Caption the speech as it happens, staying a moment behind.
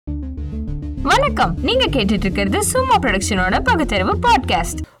வணக்கம், நீங்க கேட்டுட்டு இருக்கிறது சும்மா ப்ரொடக்ஷனோட பகுத்தறிவு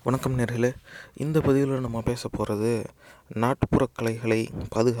பாட்காஸ்ட். வணக்கம் நேர்களே, இந்த பதிவில் நம்ம பேச போகிறது நாட்டுப்புற கலைகளை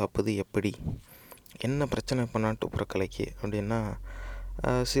பாதுகாப்பது எப்படி. என்ன பிரச்சனை இப்போ நாட்டுப்புற கலைக்கு அப்படின்னா,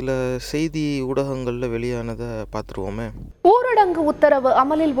 சில செய்தி ஊடகங்களில் வெளியானதை பார்த்துருவோமே. ஊரடங்கு உத்தரவு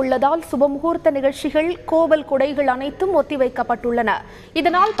அமலில் உள்ளதால் சுபமுகூர்த்த நிகழ்ச்சிகள், கோவில் குடைகள் அனைத்தும் ஒத்திவைக்கப்பட்டுள்ளன.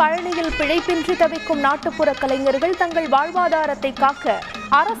 இதனால் பழனியில் பிழைப்பின்றி தவிக்கும் நாட்டுப்புற கலைஞர்கள் தங்கள் வாழ்வாதாரத்தை காக்க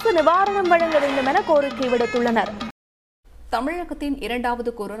அரசு நிவாரணம் வழங்க வேண்டும் என கோரிக்கை விடுத்துள்ளனர். தமிழகத்தின்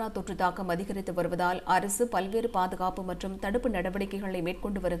 2வது கொரோனா தொற்று தாக்கம் அதிகரித்து வருவதால் அரசு பல்வேறு பாதுகாப்பு மற்றும் தடுப்பு நடவடிக்கைகளை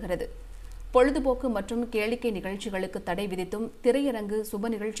மேற்கொண்டு வருகிறது. பொழுதுபோக்கு மற்றும் கேளிக்கை நிகழ்ச்சிகளுக்கு தடை விதித்தும் திரையரங்கு, சுப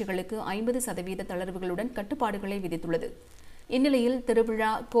நிகழ்ச்சிகளுக்கு 50% தளர்வுகளுடன் கட்டுப்பாடுகளை விதித்துள்ளது. இந்நிலையில் திருவிழா,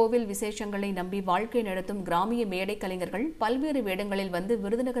 கோவில் விசேஷங்களை நம்பி வாழ்க்கை நடத்தும் கிராமிய மேடை கலைஞர்கள் பல்வேறு வேடங்களில் வந்து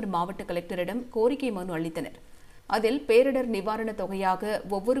விருதுநகர் மாவட்ட கலெக்டரிடம் கோரிக்கை மனு அளித்தனர். அதில் பேரிடர் நிவாரணத் தொகையாக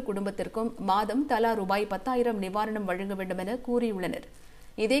ஒவ்வொரு குடும்பத்திற்கும் மாதம் தலா ரூபாய் 10,000 நிவாரணம் வழங்க வேண்டும் என கூறியுள்ளனர்.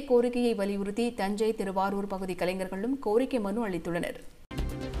 இதே கோரிக்கையை வலியுறுத்தி தஞ்சை, திருவாரூர் பகுதி கலைஞர்களும் கோரிக்கை மனு அளித்துள்ளனர்.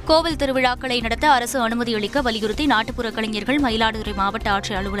 கோவில் திருவிழாக்களை நடத்த அரசு அனுமதி அளிக்க வலியுறுத்தி நாட்டுப்புற கலைஞர்கள் மயிலாடுதுறை மாவட்ட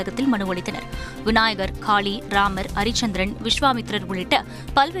ஆட்சியர் அலுவலகத்தில் மனு அளித்தனர். விநாயகர், காளி, ராமர், அரிச்சந்திரன், விஸ்வாமித்திரர் உள்ளிட்ட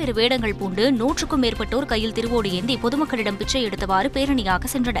பல்வேறு வேடங்கள் பூண்டு 100க்கும் மேற்பட்டோர் கையில் திருவோடு ஏந்தி பொதுமக்களிடம் பிச்சை எடுத்தவாறு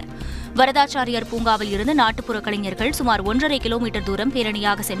பேரணியாக சென்றனர். வரதாச்சாரியார் பூங்காவில் இருந்து நாட்டுப்புற கலைஞர்கள் சுமார் 1.5 கிலோமீட்டர் தூரம்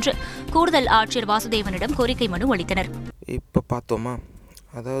பேரணியாக சென்று கூடுதல் ஆட்சியர் வாசுதேவனிடம் கோரிக்கை மனு அளித்தனர். இப்போ பார்த்தோமா,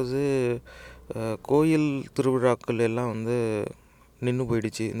 அதாவது கோயில் திருவிழாக்கள் எல்லாம் நின்று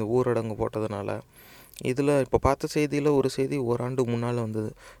போயிடுச்சு இந்த ஊரடங்கு போட்டதுனால. இதில் இப்போ பார்த்த செய்தியில் ஒரு செய்தி ஓராண்டு முன்னால் வந்தது.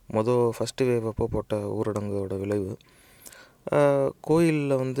 ஃபஸ்ட்டு வேவ் அப்போ போட்ட ஊரடங்கோட விளைவு.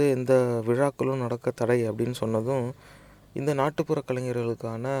 கோயிலில் எந்த விழாக்களும் நடக்க தடை அப்படின்னு சொன்னதும் இந்த நாட்டுப்புற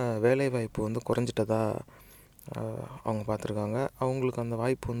கலைஞர்களுக்கான வேலைவாய்ப்பு குறைஞ்சிட்டதா அவங்க பார்த்துருக்காங்க. அவங்களுக்கு அந்த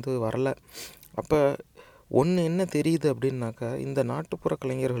வாய்ப்பு வரலை. அப்போ ஒன்று என்ன தெரியுது அப்படின்னாக்கா, இந்த நாட்டுப்புற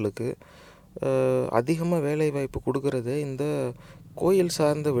கலைஞர்களுக்கு அதிகமாக வேலைவாய்ப்பு கொடுக்கறதே இந்த கோயில்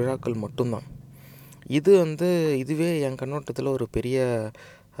சார்ந்த விழாக்கள் மட்டும்தான். இதுவே என் கண்ணோட்டத்தில் ஒரு பெரிய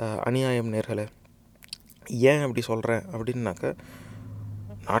அநியாயம் நேர்களே. ஏன் அப்படி சொல்கிறேன் அப்படின்னாக்கா,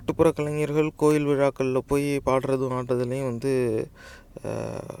 நாட்டுப்புற கலைஞர்கள் கோயில் விழாக்களில் போய் பாடுறதும் ஆடுறதுலேயும்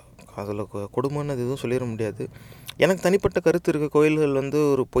அதில் கொடுமைன்னு எதுவும் சொல்லிட முடியாது. எனக்கு தனிப்பட்ட கருத்து இருக்குது. கோயில்கள்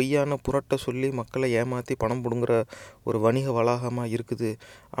ஒரு பொய்யான புரட்டை சொல்லி மக்களை ஏமாற்றி பணம் பிடுங்குற ஒரு வணிக வளாகமாக இருக்குது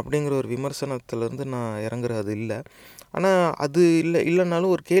அப்படிங்கிற ஒரு விமர்சனத்திலேருந்து நான் இறங்குறது இல்லை. ஆனால் அது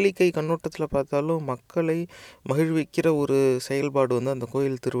இல்லைனாலும் ஒரு கேளிக்கை கண்ணோட்டத்தில் பார்த்தாலும் மக்களை மகிழ்விக்கிற ஒரு செயல்பாடு அந்த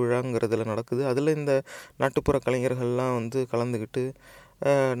கோயில் திருவிழாங்கிறதுல நடக்குது. அதில் இந்த நாட்டுப்புற கலைஞர்கள்லாம் கலந்துக்கிட்டு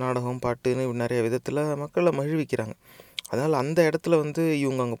நாடகம், பாட்டுன்னு நிறைய விதத்தில் மக்களை மகிழ்விக்கிறாங்க. அதனால் அந்த இடத்துல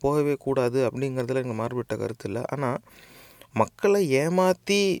இவங்க அங்கே போகவே கூடாது அப்படிங்கிறதுல எனக்கு மாறுபட்ட கருத்து இல்லை. ஆனால் மக்களை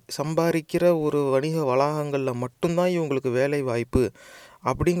ஏமாற்றி சம்பாதிக்கிற ஒரு வணிக வளாகங்களில் மட்டும்தான் இவங்களுக்கு வேலை வாய்ப்பு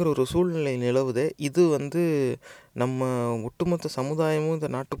அப்படிங்கிற ஒரு சூழ்நிலை நிலவுதே. இது நம்ம ஒட்டுமொத்த சமுதாயமும் இந்த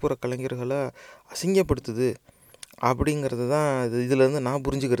நாட்டுப்புற கலைஞர்களை அசிங்கப்படுத்துது அப்படிங்கிறது தான் இதிலேருந்து நான்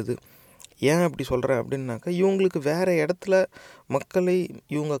புரிஞ்சுக்கிறது. ஏன் அப்படி சொல்கிறேன் அப்படின்னாக்கா, இவங்களுக்கு வேறு இடத்துல மக்களை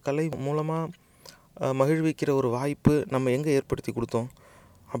இவங்க கலை மூலமாக மகிழ்விக்கிற ஒரு வாய்ப்பு நம்ம எங்கே ஏற்படுத்தி கொடுத்தோம்?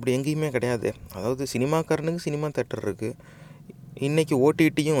 அப்படி எங்கேயுமே கிடையாது. அதாவது சினிமாக்காரனுக்கு சினிமா தேட்டர் இருக்குது. இன்றைக்கி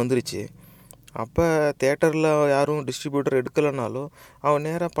ஓடிடியும் வந்துருச்சு. அப்போ தேட்டரில் யாரும் டிஸ்ட்ரிபியூட்டர் எடுக்கலைனாலும் அவன்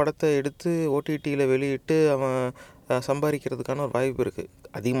நேராக படத்தை எடுத்து ஓடிடியில் வெளியிட்டு அவன் சம்பாதிக்கிறதுக்கான ஒரு வாய்ப்பு இருக்குது.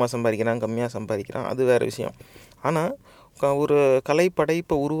 அதிகமாக சம்பாதிக்கிறான், கம்மியாக சம்பாதிக்கிறான், அது வேறு விஷயம். ஆனால் ஒரு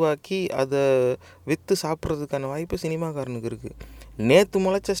கலைப்படைப்பை உருவாக்கி அதை விற்று சாப்பிட்றதுக்கான வாய்ப்பு சினிமாக்காரனுக்கு இருக்குது. நேற்று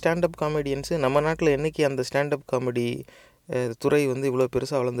முளைச்ச ஸ்டாண்டப் காமெடியன்ஸு நம்ம நாட்டில் என்றைக்கு அந்த ஸ்டாண்டப் காமெடி துறை இவ்வளோ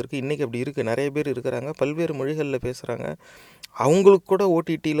பெருசாக வளர்ந்துருக்கு. இன்றைக்கி அப்படி இருக்குது. நிறைய பேர் இருக்கிறாங்க, பல்வேறு மொழிகளில் பேசுகிறாங்க. அவங்களுக்கு கூட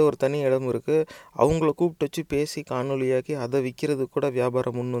ஓடிடியில் ஒரு தனி இடம் இருக்குது. அவங்கள கூப்பிட்டு வச்சு பேசி காணொலியாக்கி அதை விற்கிறதுக்கு கூட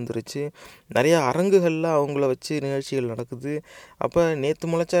வியாபாரம் முன் வந்துருச்சு. நிறையா அரங்குகளில் அவங்கள வச்சு நிகழ்ச்சிகள் நடக்குது. அப்போ நேற்று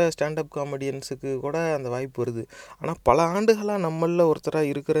முளைச்ச ஸ்டாண்டப் காமெடியன்ஸுக்கு கூட அந்த வாய்ப்பு வருது. ஆனால் பல ஆண்டுகளாக நம்மளில்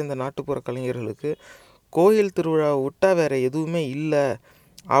ஒருத்தராக இருக்கிற இந்த நாட்டுப்புற கலைஞர்களுக்கு கோயில் திருவிழாவை விட்டால் வேறு எதுவுமே இல்லை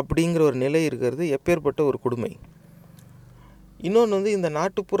அப்படிங்கிற ஒரு நிலை இருக்கிறது எப்பேற்பட்ட ஒரு கொடுமை. இன்னொன்று இந்த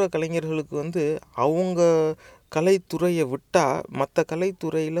நாட்டுப்புற கலைஞர்களுக்கு அவங்க கலைத்துறையை விட்டால் மற்ற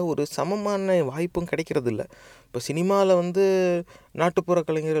கலைத்துறையில் ஒரு சமமான வாய்ப்பும் கிடைக்கிறதில்ல. இப்போ சினிமாவில் நாட்டுப்புற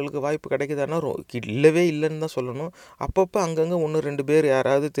கலைஞர்களுக்கு வாய்ப்பு கிடைக்குதானா இல்லவே இல்லைன்னு தான் சொல்லணும். அப்பப்போ அங்கங்கே 1-2 பேர்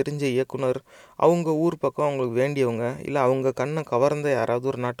யாராவது தெரிஞ்ச இயக்குனர், அவங்க ஊர் பக்கம் அவங்களுக்கு வேண்டியவங்க, இல்லை அவங்க கண்ணை கவர்ந்த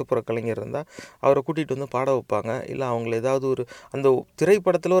யாராவது ஒரு நாட்டுப்புற கலைஞர் இருந்தால் அவரை கூட்டிகிட்டு பாட வைப்பாங்க. இல்லை அவங்கள ஏதாவது அந்த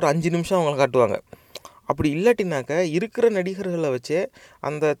திரைப்படத்தில் ஒரு 5 நிமிஷம் அவங்கள காட்டுவாங்க. அப்படி இல்லாட்டினாக்க இருக்கிற நடிகர்களை வச்சே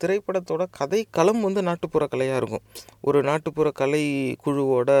அந்த திரைப்படத்தோட கதைக்களம் வந்து நாட்டுப்புற கலையாக இருக்கும். ஒரு நாட்டுப்புற கலை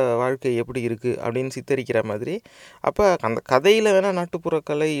குழுவோட வாழ்க்கை எப்படி இருக்குது அப்படின்னு சித்தரிக்கிற மாதிரி. அப்போ அந்த கதையில் வேணால் நாட்டுப்புற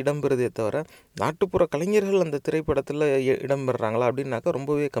கலை இடம்பெறுதே தவிர நாட்டுப்புற கலைஞர்கள் அந்த திரைப்படத்தில் இடம்பெறுறாங்களா அப்படின்னாக்கா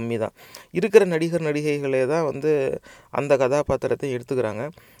ரொம்பவே கம்மி தான். இருக்கிற நடிகர் நடிகைகளே தான் வந்து அந்த கதாபாத்திரத்தை எடுத்துக்கிறாங்க.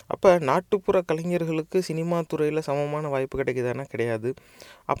 அப்போ நாட்டுப்புற கலைஞர்களுக்கு சினிமா துறையில் சமமான வாய்ப்பு கிடைக்குதானா? கிடையாது.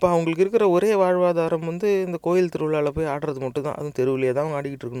 அப்போ அவங்களுக்கு இருக்கிற ஒரே வாழ்வாதாரம் வந்து இந்த கோயில் திருவிழாவில் போய் ஆடுறது மட்டும்தான். அதுவும் தெருவிலே தான் அவங்க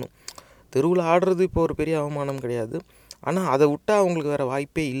ஆடிக்கிட்டு இருக்கணும். தெருவில் ஆடுறது இப்போ ஒரு பெரிய அவமானம் கிடையாது. ஆனால் அதை விட்டால் அவங்களுக்கு வேறு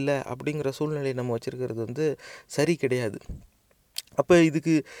வாய்ப்பே இல்லை அப்படிங்கிற சூழ்நிலையை நம்ம வச்சுருக்கிறது வந்து சரி கிடையாது. அப்போ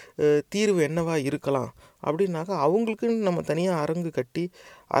இதுக்கு தீர்வு என்னவா இருக்கலாம் அப்படின்னாக்கா, அவங்களுக்குன்னு நம்ம தனியாக அரங்கு கட்டி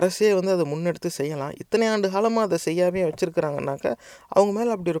அரசே வந்து அதை முன்னெடுத்து செய்யலாம். இத்தனை ஆண்டு காலமாக அதை செய்யாமே வச்சுருக்கிறாங்கனாக்கா அவங்க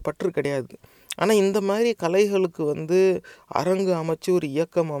மேலே அப்படி ஒரு பற்று கிடையாது. ஆனால் இந்த மாதிரி கலைகளுக்கு வந்து அரங்கு அமைச்சு ஒரு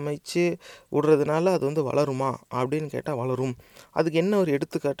இயக்கம் அமைச்சு விடுறதுனால அது வந்து வளருமா அப்படின்னு கேட்டால் வளரும். அதுக்கு என்ன ஒரு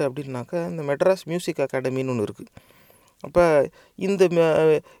எடுத்துக்காட்டு அப்படின்னாக்கா, இந்த மெட்ராஸ் மியூசிக் அகாடமின்னு ஒன்று இருக்குது. அப்போ இந்த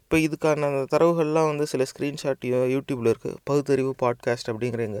இப்போ இதுக்கான தரவுகள்லாம் வந்து சில ஸ்க்ரீன்ஷாட் யூடியூப்பில் இருக்குது. பகுத்தறிவு பாட்காஸ்ட்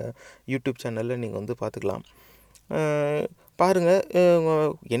அப்படிங்கிற எங்கள் யூடியூப் சேனலில் நீங்கள் வந்து பார்த்துக்கலாம். பாருங்கள்,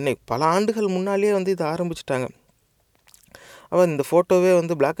 என்னை பல ஆண்டுகள் முன்னாலேயே வந்து இதை ஆரம்பிச்சிட்டாங்க. அப்போ இந்த ஃபோட்டோவே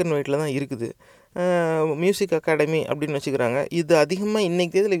வந்து பிளாக் அண்ட் ஒயிட்டில் தான் இருக்குது. மியூசிக் அகாடமி அப்படின்னு வச்சுக்கிறாங்க. இது அதிகமாக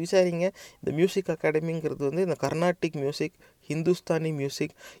இன்றைக்கி தேதியில் விசாரிங்க. இந்த மியூசிக் அகாடமிங்கிறது வந்து இந்த கர்நாடிக் மியூசிக், ஹிந்துஸ்தானி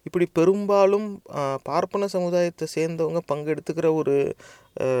மியூசிக், இப்படி பெரும்பாலும் பார்ப்பன சமுதாயத்தை சேர்ந்தவங்க பங்கெடுத்துக்கிற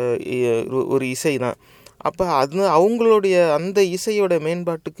ஒரு இசை தான். அப்போ அது அவங்களுடைய அந்த இசையோட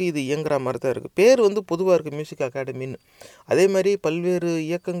மேம்பாட்டுக்கு இது இயங்குற மாதிரி தான் இருக்குது. பேர் வந்து பொதுவாக இருக்குது மியூசிக் அகாடமின்னு. அதே மாதிரி பல்வேறு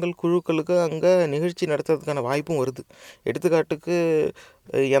இயக்கங்கள் குழுக்களுக்கு அங்கே நிகழ்ச்சி நடத்துறதுக்கான வாய்ப்பும் வருது. எடுத்துக்காட்டுக்கு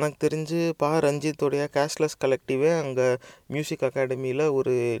எனக்கு தெரிஞ்சு ரஞ்சித்தோடைய கேஷ்லெஸ் கலெக்டிவே அங்கே மியூசிக் அகாடமியில்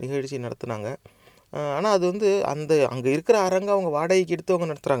ஒரு நிகழ்ச்சி நடத்துனாங்க. ஆனால் அது வந்து அங்கே இருக்கிற அரங்கை அவங்க வாடகைக்கு எடுத்து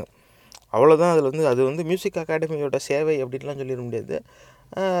அவங்க நடத்துகிறாங்க. அவ்வளோதான். அது வந்து மியூசிக் அகாடமியோட சேவை அப்படின்லாம் சொல்லிட முடியாது.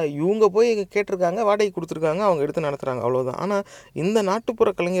 இவங்க போய் கேட்டிருக்காங்க, வாடகை கொடுத்துருக்காங்க, அவங்க எடுத்து நடத்துகிறாங்க, அவ்வளோதான். ஆனால் இந்த நாட்டுப்புற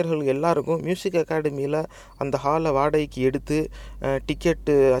கலைஞர்கள் எல்லாருக்கும் மியூசிக் அகாடமியில் அந்த ஹாலை வாடகைக்கு எடுத்து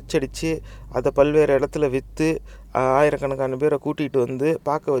டிக்கெட்டு அச்சடித்து அதை பல்வேறு இடத்துல விற்று ஆயிரக்கணக்கான பேரை கூட்டிகிட்டு வந்து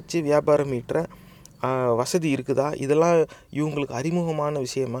பார்க்க வச்சு வியாபாரம் ஈட்டுற வசதி இருக்குதா? இதெல்லாம் இவங்களுக்கு அறிமுகமான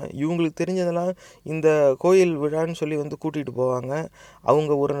விஷயமா? இவங்களுக்கு தெரிஞ்சதெல்லாம் இந்த கோயில் விழான்னு சொல்லி வந்து கூட்டிகிட்டு போவாங்க.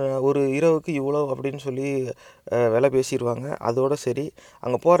 அவங்க ஒரு இரவுக்கு இவ்வளோ அப்படின்னு சொல்லி விலை பேசிடுவாங்க. அதோடு சரி.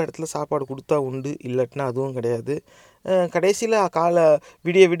 அங்கே போகிற இடத்துல சாப்பாடு கொடுத்தா உண்டு, இல்லாட்டினா அதுவும் கிடையாது. கடைசியில்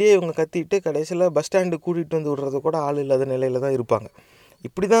விடிய இவங்க கத்திட்டு கடைசியில் பஸ் ஸ்டாண்டுக்கு கூட்டிகிட்டு வந்து விடுறது கூட ஆள் இல்லாத நிலையில் தான் இருப்பாங்க.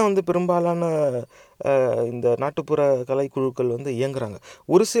 இப்படி தான் வந்து பெரும்பாலான இந்த நாட்டுப்புற கலைக்குழுக்கள் வந்து இயங்குறாங்க.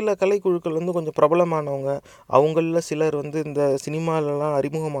 ஒரு சில கலைக்குழுக்கள் வந்து கொஞ்சம் பிரபலமானவங்க, அவங்களில் சிலர் வந்து இந்த சினிமாலெலாம்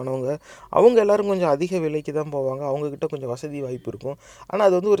அறிமுகமானவங்க, அவங்க எல்லோரும் கொஞ்சம் அதிக விலைக்கு தான் போவாங்க. அவங்கக்கிட்ட கொஞ்சம் வசதி வாய்ப்பு இருக்கும். ஆனால்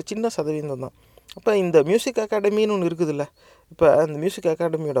அது வந்து ஒரு சின்ன சதவீதம் தான். அப்போ இந்த மியூசிக் அகாடமின்னு ஒன்று இருக்குதுல்ல, இப்போ அந்த மியூசிக்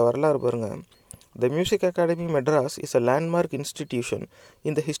அகாடமியோட வரலாறு பாருங்கள். The Music Academy Madras is a landmark institution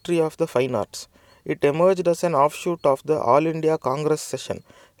in the history of the fine arts. It emerged as an offshoot of the All India Congress session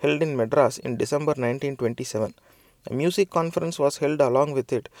held in Madras in December 1927. A music conference was held along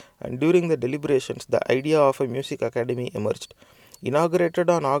with it, and during the deliberations, the idea of a music academy emerged. Inaugurated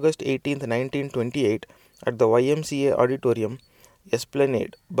on August 18, 1928, at the YMCA Auditorium,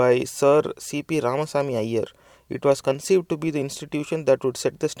 Esplanade, by Sir C.P. Ramasamy Iyer, it was conceived to be the institution that would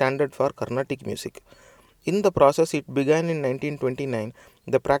set the standard for Carnatic music. In the process, it began in 1929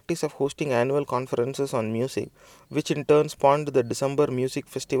 the practice of hosting annual conferences on music, which in turn spawned the December Music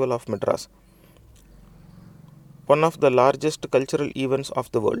Festival of Madras, one of the largest cultural events of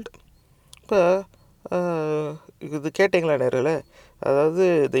the world. இப்போ இது கேட்டிங்களா நேரில்? அதாவது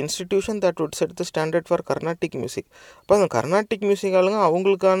the institution that would set the standard for Carnatic music. அப்போ அந்த Carnatic music ஆளுங்க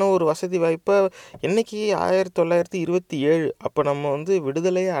அவங்களுக்கான ஒரு வசதி வாய்ப்பை என்றைக்கு 1927, அப்போ நம்ம வந்து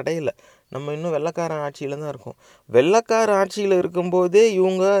விடுதலையே அடையலை, நம்ம இன்னும் வெள்ளைக்காரன் ஆட்சியில் தான் இருக்கோம். வெள்ளைக்கார ஆட்சியில் இருக்கும்போதே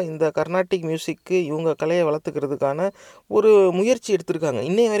இவங்க இந்த கர்நாடிக் மியூசிக்கு இவங்க கலையை வளர்த்துக்கிறதுக்கான ஒரு முயற்சி எடுத்திருக்காங்க.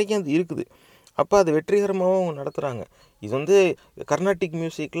 இன்னைய வரைக்கும் அது இருக்குது. அப்போ அது வெற்றிகரமாகவும் அவங்க நடத்துகிறாங்க. இது வந்து கர்நாடிக்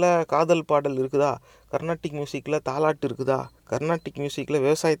மியூசிக்கில் காதல் பாடல் இருக்குதா? கர்நாடிக் மியூசிக்கில் தாலாட்டு இருக்குதா? கர்நாடிக் மியூசிக்கில்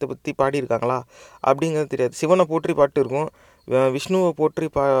விவசாயத்தை பற்றி பாடியிருக்காங்களா அப்படிங்கிறது தெரியாது. சிவனை போற்றி பாட்டு இருக்கும், விஷ்ணுவை போற்றி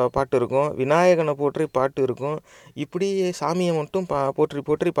பாட்டு இருக்கும், விநாயகனை போற்றி பாட்டு இருக்கும். இப்படி சாமியை மட்டும்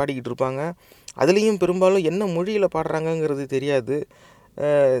போற்றி பாடிக்கிட்டு இருப்பாங்க. அதுலேயும் பெரும்பாலும் என்ன மொழியில் பாடுறாங்கங்கிறது தெரியாது.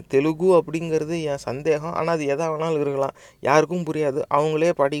 தெலுங்கு அப்படிங்கிறது என் சந்தேகம். ஆனால் அது எதா வேணாலும் இருக்கலாம், யாருக்கும் புரியாது,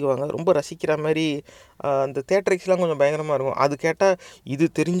 அவங்களே பாடிக்குவாங்க. ரொம்ப ரசிக்கிற மாதிரி அந்த தேட்டரிக்ஸ்லாம் கொஞ்சம் பயங்கரமாக இருக்கும். அது கேட்டால் இது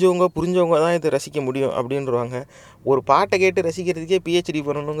தெரிஞ்சவங்க புரிஞ்சவங்க தான் இதை ரசிக்க முடியும் அப்படின்றவாங்க. ஒரு பாட்டை கேட்டு ரசிக்கிறதுக்கே பிஹெச்டி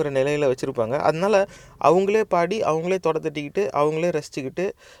பண்ணணுங்கிற நிலையில் வச்சுருப்பாங்க. அதனால் அவங்களே பாடி அவங்களே தட்டிக்கிட்டு அவங்களே ரசிச்சுக்கிட்டு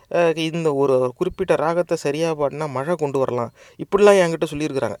இந்த ஒரு குறிப்பிட்ட ராகத்தை சரியாக பாடினா மழை கொண்டு வரலாம் இப்படிலாம் என்கிட்ட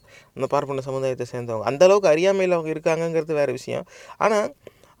சொல்லியிருக்கிறாங்க இந்த பார்ப்பன சமுதாயத்தை சேர்ந்தவங்க. அந்தளவுக்கு அறியாமையில் அவங்க இருக்காங்கங்கிறது வேறு விஷயம். ஆனால்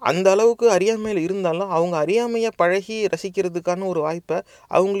அந்த அளவுக்கு அறியாமையில் இருந்தாலும் அவங்க அறியாமையை பழகி ரசிக்கிறதுக்கான ஒரு வாய்ப்பை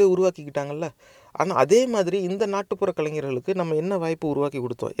அவங்களே உருவாக்கிக்கிட்டாங்கல்ல. ஆனால் அதே மாதிரி இந்த நாட்டுப்புற கலைஞர்களுக்கு நம்ம என்ன வாய்ப்பு உருவாக்கி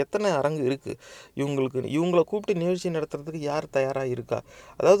கொடுத்தோம்? எத்தனை அரங்கு இருக்குது இவங்களை கூப்பிட்டு நிகழ்ச்சி நடத்துறதுக்கு யார் தயாராக இருக்கா?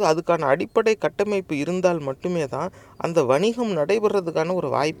 அதாவது அதுக்கான அடிப்படை கட்டமைப்பு இருந்தால் மட்டுமே தான் அந்த வணிகம் நடைபெறதுக்கான ஒரு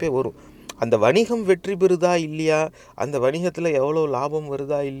வாய்ப்பே வரும். அந்த வணிகம் வெற்றி பெறுதா இல்லையா, அந்த வணிகத்தில் எவ்வளோ லாபம்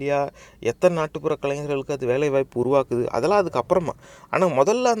வருதா இல்லையா, எத்தனை நாட்டுப்புற கலைஞர்களுக்கு அது வேலைவாய்ப்பு உருவாக்குது, அதெல்லாம் அதுக்கப்புறமா. ஆனால்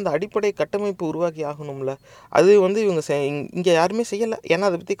முதல்ல அந்த அடிப்படை கட்டமைப்பு உருவாக்கி ஆகணும்ல. அது இவங்க இங்கே யாருமே செய்யலை. ஏன்னா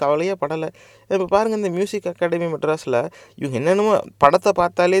அதை பற்றி கவலையே படலை. இப்போ பாருங்கள், இந்த மியூசிக் அகாடமி மெட்ராஸில் இவங்க என்னென்னமோ படத்தை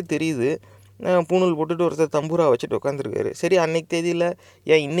பார்த்தாலே தெரியுது, பூணூல் போட்டுட்டு ஒருத்தர் தம்பூரா வச்சுட்டு உட்காந்துருக்காரு. சரி, அன்னைக்கு தேதியில்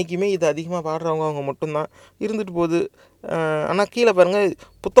ஏன் இன்றைக்குமே இது அதிகமாக பாடுறவங்க அவங்க மட்டும்தான் இருந்துட்டு போகுது. ஆனால் கீழே பாருங்கள்,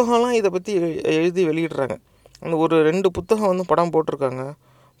 புத்தகம்லாம் இதை பற்றி எழுதி வெளியிடுறாங்க. அந்த ஒரு 2 புத்தகம் படம் போட்டிருக்காங்க.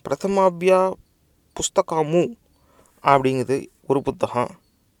 பிரதமாபியா புஸ்தகாமு அப்படிங்குது ஒரு புத்தகம்.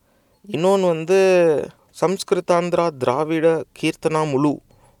 இன்னொன்று சம்ஸ்கிருதாந்திரா திராவிட கீர்த்தனா முழு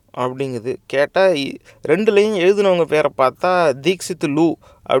அப்படிங்குது. கேட்டால் 2லையும் எழுதினவங்க பேரை பார்த்தா தீக்ஷித் லூ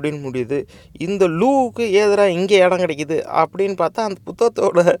அப்படின்னு முடியுது. இந்த லூவுக்கு ஏதா இங்கே இடம் கிடைக்கிது அப்படின்னு பார்த்தா அந்த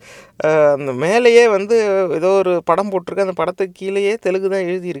புத்தகத்தோட அந்த மேலேயே ஏதோ ஒரு படம் போட்டிருக்கு. அந்த படத்துக்கு கீழேயே தெலுங்கு தான்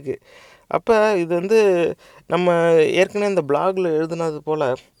எழுதியிருக்கு. அப்போ இது நம்ம ஏற்கனவே இந்த பிளாகில் எழுதுனது போல்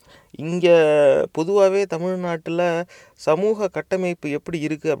இங்கே பொதுவாகவே தமிழ்நாட்டில் சமூக கட்டமைப்பு எப்படி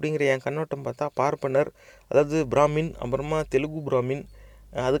இருக்குது அப்படிங்கிற என் கண்ணோட்டம் பார்த்தா பார்ப்பனர், அதாவது பிராமின், அப்புறமா தெலுங்கு பிராமின்,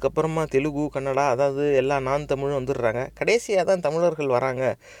 அதுக்கப்புறமா தெலுங்கு கன்னடா, அதாவது எல்லா நான் தமிழும் வந்துடுறாங்க. கடைசியாக தான் தமிழர்கள் வராங்க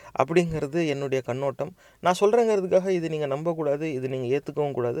அப்படிங்கிறது என்னுடைய கண்ணோட்டம். நான் சொல்கிறேங்கிறதுக்காக இது நீங்கள் நம்பக்கூடாது, இது நீங்கள்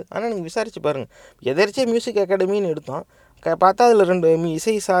ஏற்றுக்கவும் கூடாது. ஆனால் நீங்கள் விசாரித்து பாருங்கள். எதர்ச்சியாக மியூசிக் அகாடமின்னு எடுத்தோம், பார்த்தா அதில் 2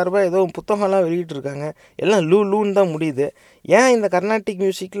 இசை சார்பாக ஏதோ புத்தகம்லாம் வெளியிட்டிருக்காங்க. எல்லாம் லூன்னு தான் முடியுது. ஏன் இந்த கர்நாடிக்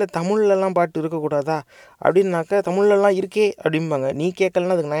மியூசிக்கில் தமிழ்லலாம் பாட்டு இருக்கக்கூடாதா அப்படின்னாக்கா, தமிழ்லலாம் இருக்கே அப்படிம்பாங்க. நீ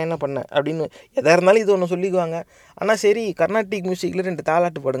கேட்கலன்னா அதுக்கு நான் என்ன பண்ணேன் அப்படின்னு எதாக இருந்தாலும் இது ஒன்று சொல்லிக்குவாங்க. ஆனால் சரி, கர்நாடிக் மியூசிக்கில் 2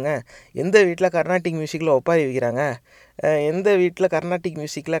 தாலாட்டு பாடுங்க. எந்த வீட்டில் கர்நாடிக் மியூசிக்கில் ஒப்பாரி வைக்கிறாங்க, எந்த வீட்டில் கர்நாடிக்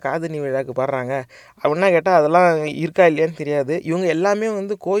மியூசிக்கில் காதணி விழாக்கு பாடுறாங்க அப்படின்னா கேட்டால் அதெல்லாம் இருக்கா இல்லையான்னு தெரியாது. இவங்க எல்லாமே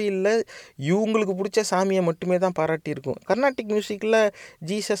கோயிலில் இவங்களுக்கு பிடிச்ச சாமியை மட்டுமே தான் பாராட்டியிருக்கும். கர்நாடிக் மியூசிக்கில்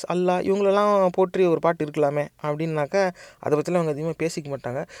ஜீசஸ், அல்லா இவங்களெல்லாம் போற்றி ஒரு பாட்டு இருக்கலாமே அப்படின்னாக்கா அதை பற்றிலாம் அவங்க அதிகமாக பேசிக்க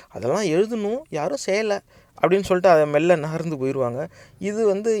மாட்டாங்க. அதெல்லாம் எழுதணும், யாரும் செய்யலை அப்படின்னு சொல்லிட்டு அதை மெல்ல நகர்ந்து போயிடுவாங்க.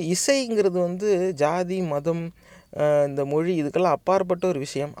 இது இசைங்கிறது ஜாதி, மதம், இந்த மொழி இதுக்கெல்லாம் அப்பாற்பட்ட ஒரு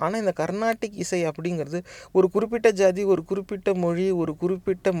விஷயம். ஆனால் இந்த கர்நாடிக் இசை அப்படிங்கிறது ஒரு குறிப்பிட்ட ஜாதி, ஒரு குறிப்பிட்ட மொழி, ஒரு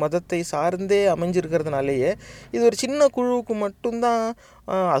குறிப்பிட்ட மதத்தை சார்ந்தே அமைஞ்சிருக்கிறதுனாலேயே இது ஒரு சின்ன குழுவுக்கு மட்டும்தான்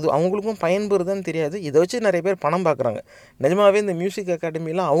அது அவங்களுக்கும் பயன்பெறுதான்னு தெரியாது. இதை வச்சு நிறைய பேர் பணம் பார்க்குறாங்க. நிஜமாகவே இந்த மியூசிக்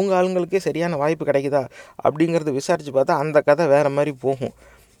அகாடமியில் அவங்க ஆளுங்களுக்கே சரியான வாய்ப்பு கிடைக்குதா அப்படிங்கிறத விசாரித்து பார்த்தா அந்த கதை வேறு மாதிரி போகும்.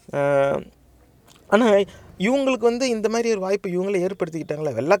 ஆனால் இவங்களுக்கு இந்த மாதிரி ஒரு வாய்ப்பு இவங்களே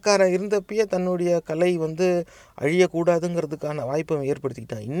ஏற்படுத்திக்கிட்டாங்களே. வெள்ளைக்காரன் இருந்தப்பயே தன்னுடைய கலை அழியக்கூடாதுங்கிறதுக்கான வாய்ப்பை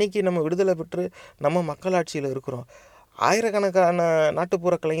ஏற்படுத்திக்கிட்டாங்க. இன்றைக்கி நம்ம விடுதலை பெற்று நம்ம மக்களாட்சியில் இருக்கிறோம். ஆயிரக்கணக்கான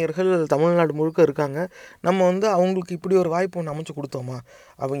நாட்டுப்புற கலைஞர்கள் தமிழ்நாடு முழுக்க இருக்காங்க. நம்ம அவங்களுக்கு இப்படி ஒரு வாய்ப்பு ஒன்று அமைச்சு கொடுத்தோமா?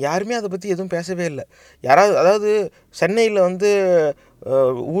 அவங்க யாருமே அதை பற்றி எதுவும் பேசவே இல்லை. யாராவது, அதாவது சென்னையில்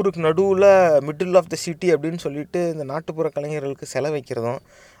ஊருக்கு நடுவில் மிடில் ஆஃப் த சிட்டி அப்படின்னு சொல்லிட்டு இந்த நாட்டுப்புற கலைஞர்களுக்கு செலவு வைக்கிறதும்,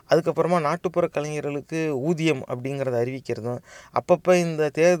 அதுக்கப்புறமா நாட்டுப்புற கலைஞர்களுக்கு ஊதியம் அப்படிங்கிறத அறிவிக்கிறதும், அப்பப்போ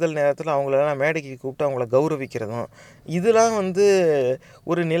இந்த தேர்தல் நேரத்தில் அவங்களெல்லாம் மேடைக்கு கூப்பிட்டு அவங்கள கௌரவிக்கிறதும், இதெல்லாம்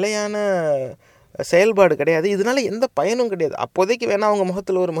ஒரு நிலையான செயல்பாடு கிடையாது. இதனால் எந்த பயனும் கிடையாது. அப்போதைக்கு வேணால் அவங்க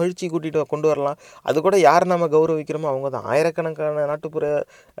முகத்தில் ஒரு மகிழ்ச்சி கொண்டு வரலாம். அது கூட யார் நம்ம கௌரவிக்கிறோமோ அவங்க தான். ஆயிரக்கணக்கான நாட்டுப்புற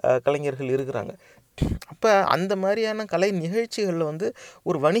கலைஞர்கள் இருக்கிறாங்க. அப்போ அந்த மாதிரியான கலை நிகழ்ச்சிகளில்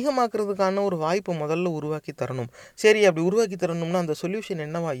ஒரு வணிகமாக்குறதுக்கான ஒரு வாய்ப்பை முதல்ல உருவாக்கி தரணும். சரி, அப்படி உருவாக்கி தரணும்னா அந்த சொல்யூஷன்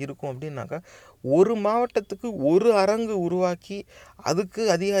என்னவா இருக்கும் அப்படின்னாக்கா, ஒரு மாவட்டத்துக்கு ஒரு அரங்கு உருவாக்கி அதுக்கு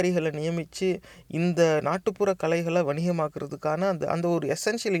அதிகாரிகளை நியமித்து இந்த நாட்டுப்புற கலைகளை வணிகமாக்குறதுக்கான அந்த ஒரு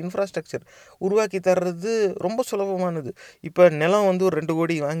எசென்ஷியல் இன்ஃப்ராஸ்ட்ரக்சர் உருவாக்கி தர்றது ரொம்ப சுலபமானது. இப்போ நிலம் ஒரு 2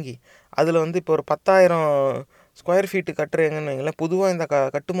 கோடி வாங்கி அதில் இப்போ ஒரு 10,000 ஸ்கொயர் ஃபீட்டு கட்டுறீங்கன்னு வைங்களேன். பொதுவாக இந்த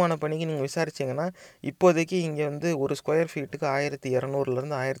கட்டுமான பணிக்கு நீங்கள் விசாரிச்சிங்கன்னா இப்போதைக்கு இங்கே வந்து ஒரு ஸ்கொயர் ஃபீட்டுக்கு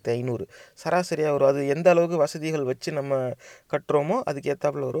 1200லேருந்து 1500 சராசரியாக வரும். அது எந்த அளவுக்கு வசதிகள் வச்சு நம்ம கட்டுறோமோ அதுக்கு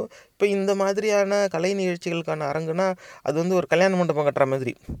ஏற்றாப்புல வரும். இப்போ இந்த மாதிரியான கலை நிகழ்ச்சிகளுக்கான அரங்குனா அது வந்து ஒரு கல்யாண மண்டபம் கட்டுற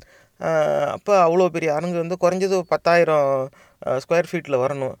மாதிரி. அப்போ அவ்வளோ பெரிய அரங்கு வந்து குறைஞ்சது 10,000 ஸ்கொயர் ஃபீட்டில்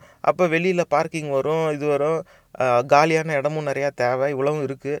வரணும். அப்போ வெளியில் பார்க்கிங் வரும், இது வரும், காலியான இடமும் நிறையா தேவை, இவ்வளவும்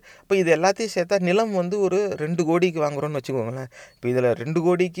இருக்குது. இப்போ இது எல்லாத்தையும் சேர்த்தா நிலம் வந்து ஒரு 2 கோடிக்கு வாங்குகிறோன்னு வச்சுக்கோங்களேன். இப்போ இதில் 2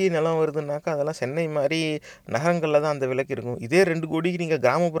 கோடிக்கு நிலம் வருதுன்னாக்கா அதெல்லாம் சென்னை மாதிரி நகரங்களில் தான் அந்த விலைக்கு இருக்கும். இதே 2 கோடிக்கு நீங்கள்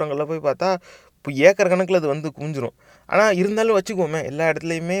கிராமப்புறங்களில் போய் பார்த்தா இப்போ ஏக்கர் கணக்கில் அது வந்து குமிஞ்சிரும். ஆனால் இருந்தாலும் வச்சுக்குவோமே, எல்லா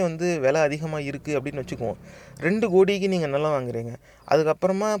இடத்துலையுமே வந்து விலை அதிகமாக இருக்குது அப்படின்னு வச்சுக்குவோம். 2 கோடிக்கு நீங்கள் நிலம் வாங்குறீங்க.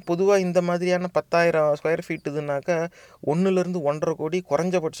 அதுக்கப்புறமா பொதுவாக இந்த மாதிரியான 10,000 ஸ்கொயர் ஃபீட்டுதுனாக்கா 1லேருந்து 1,50 கோடி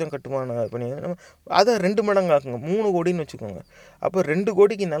குறைஞ்சபட்சம் கட்டுமான பண்ணி அதை 2 மடங்கு ஆக்குங்க, 3 கோடின்னு வச்சுக்கோங்க. அப்போ 2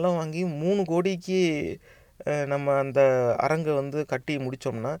 கோடிக்கு நிலம் வாங்கி 3 கோடிக்கு நம்ம அந்த அரங்கை வந்து கட்டி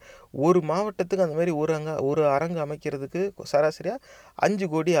முடித்தோம்னா ஒரு மாவட்டத்துக்கு அந்த மாதிரி ஒரு அரங்கு அமைக்கிறதுக்கு சராசரியாக 5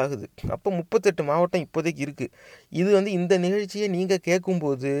 கோடி ஆகுது. அப்போ 38 மாவட்டம் இப்போதைக்கு இருக்குது. இது வந்து இந்த நிகழ்ச்சியை நீங்கள்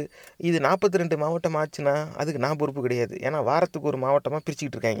கேட்கும்போது இது 42 மாவட்டம் ஆச்சுன்னா அதுக்கு நான் பொறுப்பு கிடையாது. ஏன்னா வாரத்துக்கு ஒரு மாவட்டமாக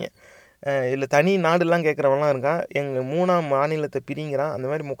பிரிச்சுக்கிட்டு இருக்காங்க. இல்லை தனி நாடுலாம் கேட்குறவங்களாம் இருக்கான். எங்கள் 3ஆம் மாநிலத்தை பிரிங்கிறான். அந்த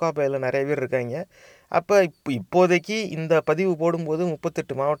மாதிரி முக்காப்பையில் நிறைய பேர் இருக்காங்க. அப்போ இப்போதைக்கு இந்த பதிவு போடும்போது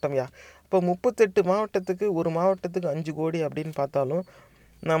 38 மாவட்டம்யா. இப்போ 38 மாவட்டத்துக்கு ஒரு மாவட்டத்துக்கு 5 கோடி அப்படின்னு பார்த்தாலும்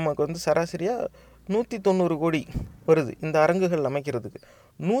நமக்கு வந்து சராசரியாக 190 கோடி வருது இந்த அரங்குகள் அமைக்கிறதுக்கு.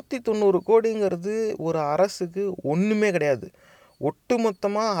 190 கோடிங்கிறது ஒரு அரசுக்கு ஒன்றுமே கிடையாது.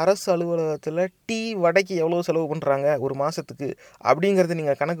 ஒட்டுமொத்தமாக அரசு அலுவலகத்தில் டீ வடைக்கு எவ்வளோ செலவு பண்ணுறாங்க ஒரு மாதத்துக்கு அப்படிங்கிறது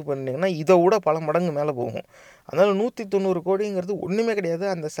நீங்கள் கணக்கு பண்ணிங்கன்னா இதை விட பல மடங்கு மேலே போகும். அதனால் 190 கோடிங்கிறது ஒன்றுமே கிடையாது.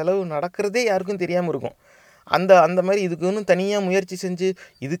 அந்த செலவு நடக்கிறதே யாருக்கும் தெரியாமல் இருக்கும். அந்த மாதிரி இதுக்குன்னு தனியாக முயற்சி செஞ்சு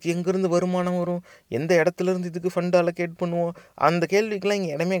இதுக்கு எங்கேருந்து வருமானம் வரும், எந்த இடத்துலேருந்து இதுக்கு ஃபண்ட் அலோகேட் பண்ணுவோம், அந்த கேள்விக்கெலாம்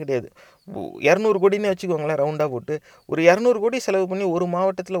இங்கே இடமே கிடையாது. 200 கோடின்னு வச்சுக்கோங்களேன், ரவுண்டாக போட்டு ஒரு 200 கோடி செலவு பண்ணி ஒரு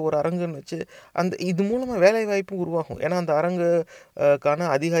மாவட்டத்தில் ஒரு அரங்குன்னு வச்சு இது மூலமாக வேலை வாய்ப்பும் உருவாகும். ஏன்னா அந்த அரங்குக்கான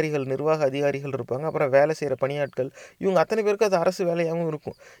அதிகாரிகள், நிர்வாக அதிகாரிகள் இருப்பாங்க, அப்புறம் வேலை செய்கிற பணியாட்கள், இவங்க அத்தனை பேருக்கு அது அரசு வேலையாகவும்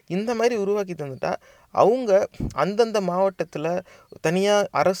இருக்கும். இந்த மாதிரி உருவாக்கி தந்துட்டா அவங்க அந்தந்த மாவட்டத்தில் தனியாக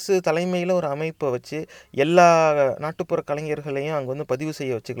அரசு தலைமையில் ஒரு அமைப்பை வச்சு எல்லா நாட்டுப்புற கலைஞர்களையும் அங்கே வந்து பதிவு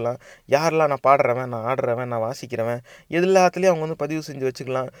செய்ய வச்சுக்கலாம். யாரெல்லாம் நான் பாடுறவன், நான் ஆடுறவன், நான் வாசிக்கிறவன், எல்லாத்துலேயும் அவங்க வந்து பதிவு செஞ்சு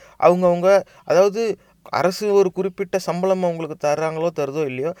வச்சுக்கலாம். அவங்கவுங்க அதாவது அரசு ஒரு குறிப்பிட்ட சம்பளம் அவங்களுக்கு தர்றாங்களோ தருதோ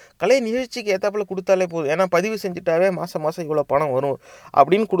இல்லையோ, கலை நிகழ்ச்சிக்கு ஏற்றாப்புல கொடுத்தாலே போதும். ஏன்னா பதிவு செஞ்சுட்டாவே மாதம் மாதம் இவ்வளோ பணம் வரும்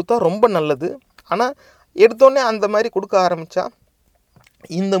அப்படின்னு கொடுத்தா ரொம்ப நல்லது. ஆனால் எடுத்தோடனே அந்த மாதிரி கொடுக்க ஆரம்பித்தா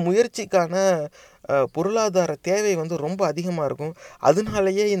இந்த முயற்சிக்கான பொருளாதார தேவை வந்து ரொம்ப அதிகமாக இருக்கும்.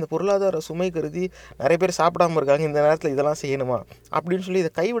 அதனாலேயே இந்த பொருளாதார சுமை கருதி நிறைய பேர் சாப்பிடாமல் இருக்காங்க. இந்த நேரத்தில் இதெல்லாம் செய்யணுமா அப்படின்னு சொல்லி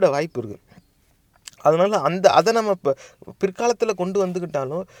இதை கைவிட வாய்ப்பு இருக்குது. அதனால் அதை நம்ம இப்போ பிற்காலத்தில் கொண்டு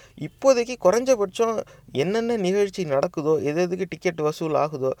வந்துக்கிட்டாலும் இப்போதைக்கு குறைஞ்சபட்சம் என்னென்ன நிகழ்ச்சி நடக்குதோ, எதுக்கு டிக்கெட் வசூல்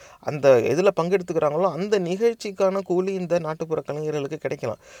ஆகுதோ, அந்த எதில் பங்கெடுத்துக்கிறாங்களோ அந்த நிகழ்ச்சிக்கான கூலி இந்த நாட்டுப்புற கலைஞர்களுக்கு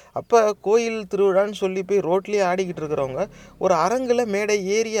கிடைக்கலாம். அப்போ கோயில் திருவிழான்னு சொல்லி போய் ரோட்லேயே ஆடிக்கிட்டு இருக்கிறவங்க ஒரு அரங்கில் மேடை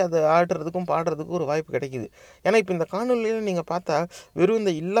ஏறி அதை ஆடுறதுக்கும் பாடுறதுக்கும் ஒரு வாய்ப்பு கிடைக்கிது. ஏன்னா இப்போ இந்த காணொலியில் நீங்கள் பார்த்தா வெறும்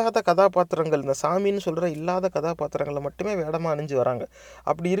இந்த இல்லாத கதாபாத்திரங்கள், இந்த சாமின்னு சொல்கிற இல்லாத கதாபாத்திரங்களை மட்டுமே வேடமாக அணிஞ்சு வராங்க.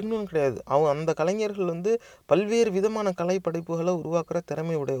 அப்படி இருக்கணும் கிடையாது. அவங்க அந்த கலைஞர்கள் வந்து பல்வேறு விதமான கலை படைப்புகளை உருவாக்குற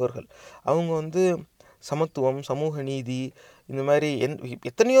திறமை உடையவர்கள். அவங்க வந்து சமத்துவம், சமூக நீதி, இந்த மாதிரி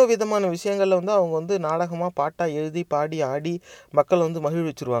எத்தனையோ விதமான விஷயங்களில் வந்து அவங்க வந்து நாடகமாக பாட்டாக எழுதி பாடி ஆடி மக்களை வந்து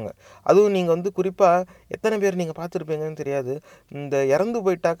மகிழ்விச்சிருவாங்க. அதுவும் நீங்கள் வந்து குறிப்பாக எத்தனை பேர் நீங்கள் பார்த்துருப்பீங்கன்னு தெரியாது, இந்த இறந்து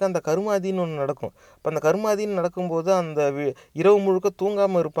போயிட்டாக்க அந்த கருமாதின்னு ஒன்று நடக்கும். இப்போ அந்த கருமாதின்னு நடக்கும்போது அந்த இரவு முழுக்க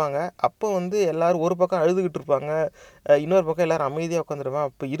தூங்காமல் இருப்பாங்க. அப்போ வந்து எல்லோரும் ஒரு பக்கம் அழுதுகிட்டு இருப்பாங்க, இன்னொரு பக்கம் எல்லோரும் அமைதியாக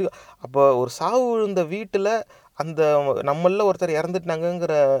உட்காந்துருப்பாங்க. அப்போ ஒரு சாவு விழுந்த வீட்டில் அந்த நம்மளில் ஒருத்தர்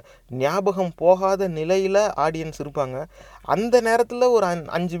இறந்துட்டாங்கங்கிற ஞாபகம் போகாத நிலையில் ஆடியன்ஸ் இருப்பாங்க. அந்த நேரத்தில் ஒரு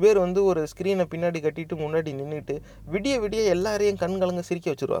 5 பேர் வந்து ஒரு ஸ்க்ரீனை பின்னாடி கட்டிட்டு முன்னாடி நின்றுட்டு விடிய விடிய எல்லாரையும் கண்கலங்க சிரிக்க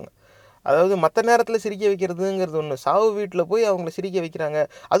வச்சுருவாங்க. அதாவது மற்ற நேரத்தில் சிரிக்க வைக்கிறதுங்கிறது ஒன்று, சாவு வீட்டில் போய் அவங்கள சிரிக்க வைக்கிறாங்க.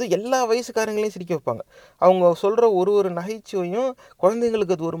 அதுவும் எல்லா வயசுக்காரங்களையும் சிரிக்க வைப்பாங்க. அவங்க சொல்கிற ஒரு நகைச்சுவையும்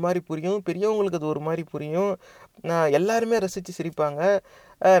குழந்தைங்களுக்கு அது ஒரு மாதிரி புரியும், பெரியவங்களுக்கு அது ஒரு மாதிரி புரியும். எல்லாருமே ரசித்து சிரிப்பாங்க.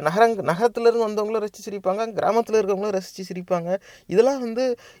 நகரத்துலேருந்து வந்தவங்களும் ரசித்து சிரிப்பாங்க, கிராமத்தில் இருக்கிறவங்களும் ரசித்து சிரிப்பாங்க. இதெல்லாம் வந்து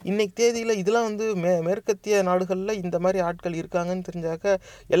இன்றைக்கு தேதியில் இதெல்லாம் வந்து மேற்கத்திய நாடுகளில் இந்த மாதிரி ஆட்கள் இருக்காங்கன்னு தெரிஞ்சாக்க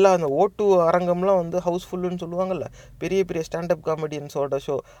எல்லாம் அந்த ஓட்டு அரங்கம்லாம் வந்து ஹவுஸ்ஃபுல்லுன்னு சொல்லுவாங்கள்ல, பெரிய பெரிய ஸ்டாண்டப் காமெடியன்ஸோட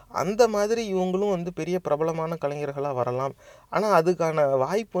ஷோ, அந்த மாதிரி இவங்களும் வந்து பெரிய பிரபலமான கலைஞர்களாக வரலாம். ஆனால் அதுக்கான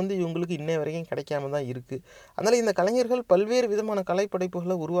வாய்ப்பு வந்து இவங்களுக்கு இன்னை வரைக்கும் கிடைக்காம தான் இருக்குது. அதனால் இந்த கலைஞர்கள் பல்வேறு விதமான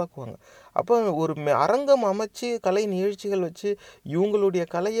கலைப்படைப்புகளை உருவாக்குவாங்க. அப்போ ஒரு அரங்கம் அமைச்சு கலை நிகழ்ச்சிகள் வச்சு இவங்களுடைய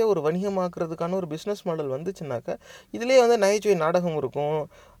கலையை ஒரு வணிகமாக்குறதுக்கான ஒரு பிஸ்னஸ் மாடல் வந்துச்சுனாக்கா இதுலேயே வந்து நகைச்சுவை நாடகம் இருக்கும்,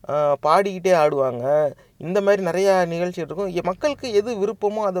 பாடிக்கிட்டே ஆடுவாங்க, இந்த மாதிரி நிறையா நிகழ்ச்சி இருக்கும். மக்களுக்கு எது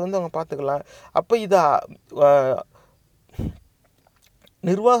விருப்பமோ அதை வந்து அவங்க பார்த்துக்கலாம். அப்போ இதை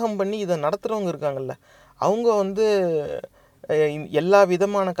நிர்வாகம் பண்ணி இதை நடத்துகிறவங்க இருக்காங்கல்ல, அவங்க வந்து எல்லா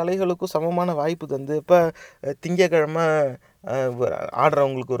விதமான கலைகளுக்கும் சமமான வாய்ப்பு தந்து, இப்போ திங்கக்கிழமை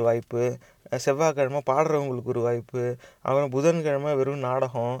ஆடுறவங்களுக்கு ஒரு வாய்ப்பு, செவ்வாய்க்கிழமை பாடுறவங்களுக்கு ஒரு வாய்ப்பு, அப்புறம் புதன்கிழமை வெறும்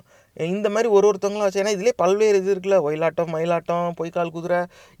நாடகம், இந்த மாதிரி ஒருத்தவங்களும் வச்சு. ஏன்னா இதிலே பல்வேறு இது இருக்குல்ல, ஒயிலாட்டம், மயிலாட்டம், பொய்க்கால் குதிரை,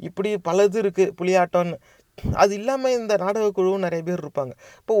 இப்படி பல இது இருக்குது, புலியாட்டம்னு. அது இல்லாமல் இந்த நாடகக்குழுவும் நிறைய பேர் இருப்பாங்க.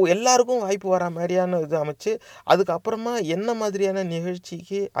 இப்போ எல்லாருக்கும் வாய்ப்பு வர மாதிரியான இது அமைச்சு அதுக்கப்புறமா என்ன மாதிரியான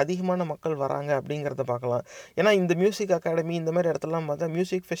நிகழ்ச்சிக்கு அதிகமான மக்கள் வராங்க அப்படிங்கிறத பார்க்கலாம். ஏன்னா இந்த மியூசிக் அகாடமி இந்த மாதிரி இடத்துலலாம் பார்த்தா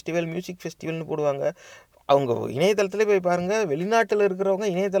மியூசிக் ஃபெஸ்டிவல்னு போடுவாங்க. அவங்க இணையதளத்துலேயே போய் பாருங்கள், வெளிநாட்டில் இருக்கிறவங்க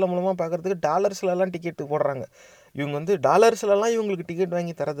இணையதளம் மூலமாக பார்க்குறதுக்கு டாலர்ஸ்லலாம் டிக்கெட்டு போடுறாங்க. இவங்க வந்து டாலர்ஸ்லலாம் இவங்களுக்கு டிக்கெட்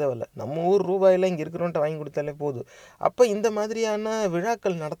வாங்கி தர தேவையில்ல, நம்ம ஊர் ரூபாயில் இங்கே இருக்கிறவன்ட்ட வாங்கி கொடுத்தாலே போதும். அப்போ இந்த மாதிரியான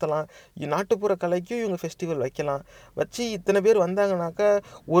விழாக்கள் நடத்தலாம். நாட்டுப்புற கலைக்கும் இவங்க ஃபெஸ்டிவல் வைக்கலாம். வச்சு இத்தனை பேர் வந்தாங்கனாக்கா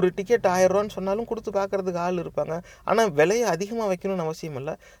ஒரு டிக்கெட் 1000 சொன்னாலும் கொடுத்து பார்க்குறதுக்கு ஆள் இருப்பாங்க. ஆனால் விலையை அதிகமாக வைக்கணும்னு அவசியம்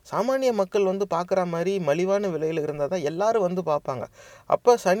இல்லை. சாமானிய மக்கள் வந்து பார்க்குற மாதிரி மலிவான விலையில் இருந்தால் தான் எல்லோரும் வந்து பார்ப்பாங்க.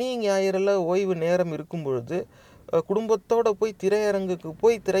 அப்போ சனி ஞாயிறில் ஓய்வு நேரம் இருக்கும் பொழுது குடும்பத்தோடு போய் திரையரங்குக்கு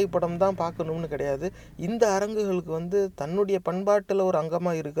போய் திரைப்படம் தான் பார்க்கணும்னு கிடையாது. இந்த அரங்குகளுக்கு வந்து தன்னுடைய பண்பாட்டில் ஒரு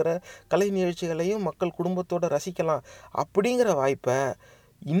அங்கமாக இருக்கிற கலை நிகழ்ச்சிகளையும் மக்கள் குடும்பத்தோடு ரசிக்கலாம் அப்படிங்கிற வாய்ப்பை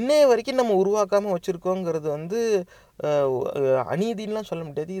இன்னைய வரைக்கும் நம்ம உருவாக்காமல் வச்சுருக்கோங்கிறது வந்து அநீதின்லாம் சொல்ல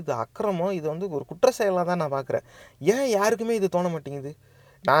முடியாது. இது அக்கிரமம், இது வந்து ஒரு குற்ற செயலாக தான் நான் பார்க்குறேன். ஏன் யாருக்குமே இது தோண மாட்டேங்குது?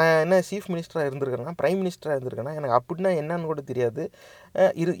 நான் என்ன சீஃப் மினிஸ்டராக இருந்திருக்கேன்னா, பிரைம் மினிஸ்டராக இருந்திருக்கேன்னா, எனக்கு அப்படின்னா என்னன்னு கூட தெரியாது.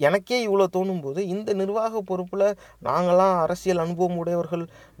 எனக்கே இவ்வளோ தோணும்போது இந்த நிர்வாக பொறுப்பில் நாங்களாம் அரசியல் அனுபவம் உடையவர்கள்,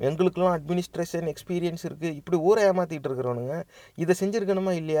 எங்களுக்கெல்லாம் அட்மினிஸ்ட்ரேஷன் எக்ஸ்பீரியன்ஸ் இருக்குது, இப்படி ஊரை ஏமாற்றிட்டு இருக்கிறவனுங்க இதை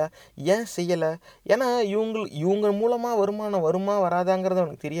செஞ்சுருக்கணுமா இல்லையா? ஏன் செய்யலை? ஏன்னா இவங்க மூலமாக வருமானம் வருமா வராதாங்கிறது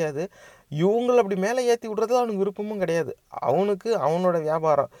அவனுக்கு தெரியாது. இவங்களை அப்படி மேலே ஏற்றி விட்றது அவனுக்கு விருப்பமும் கிடையாது. அவனுக்கு அவனோட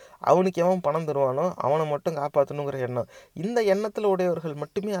வியாபாரம், அவனுக்கு எவன் பணம் தருவானோ அவனை மட்டும் காப்பாற்றணுங்கிற எண்ணம். இந்த எண்ணத்தில் உடையவர்கள்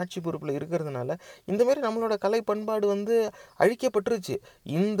மட்டுமே ஆட்சி பொறுப்பில் இருக்கிறதுனால இந்தமாரி நம்மளோட கலை பண்பாடு வந்து அழிக்கப்பட்டுருச்சு.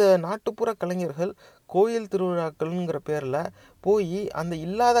 இந்த நாட்டுப்புற கலைஞர்கள் கோயில் திருவிழாக்கள்ங்கிற பேரில் போய் அந்த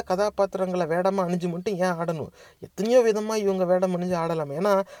இல்லாத கதாபாத்திரங்களை வேடமாக அணிஞ்சு மட்டும் ஏன் ஆடணும்? எத்தனையோ விதமாக இவங்க வேடம் அணிஞ்சு ஆடலாம்.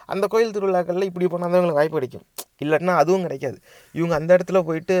 ஏன்னா அந்த கோயில் திருவிழாக்களில் இப்படி போனால் தான் இவங்களுக்கு வாய்ப்பு கிடைக்கும், இல்லைன்னா அதுவும் கிடைக்காது. இவங்க அந்த இடத்துல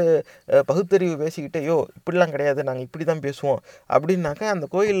போயிட்டு பகுத்தறிவு பேசிக்கிட்டே, இப்படிலாம் கிடையாது, நாங்கள் இப்படி தான் பேசுவோம் அப்படின்னாக்கா அந்த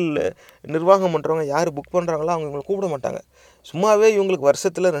கோயில் நிர்வாகம் பண்ணுறவங்க யார் புக் பண்ணுறாங்களோ அவங்க இவங்களை கூப்பிட மாட்டாங்க. சும்மாவே இவங்களுக்கு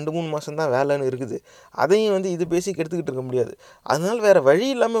வருஷத்தில் 2-3 மாதம் தான் வேலைன்னு இருக்குது. அதையும் வந்து இது பேசி கெடுத்துக்கிட்டு இருக்க முடியாது. அதனால் வேறு வழி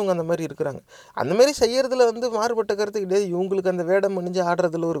இல்லாமல் இவங்க அந்த மாதிரி இருக்கிறாங்க. அந்தமாரி செய்கிறதுல வந்து மாறுபட்ட கருத்து கிடையாது. இவங்களுக்கு அந்த வேடம் அணிஞ்சு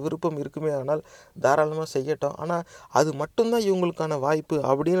ஆடுறதுல ஒரு விருப்பம் இருக்குமே, ஆனால் தாராளமாக செய்யட்டும். ஆனால் அது மட்டும்தான் இவங்களுக்கான வாய்ப்பு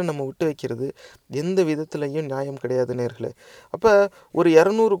அப்படின்னு நம்ம விட்டு வைக்கிறது எந்த விதத்துலையும் நியாயம் கிடையாது நேர்களே. அப்போ ஒரு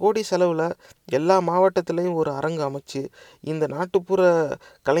 200 கோடி செலவில் எல்லா மாவட்டத்துலேயும் ஒரு அரங்கு அமைச்சு இந்த நாட்டுப்புற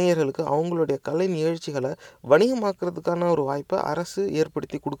கலைஞர்களுக்கு அவங்களுடைய கலை நிகழ்ச்சிகளை வணிகமாக்குறதுக்கான ஒரு வாய்ப்பை அரசு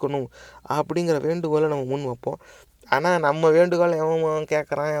ஏற்படுத்தி கொடுக்கணும் அப்படிங்கிற வேண்டுகோளை நம்ம முன் வைப்போம். ஆனால் நம்ம வேண்டுகோள் எவன்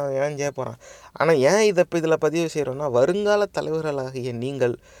கேட்குறான், ஏன் செய்ய போகிறான்? ஆனால் ஏன் இதை இப்போ இதில் பதிவு செய்கிறோன்னா, வருங்கால தலைவர்களாகிய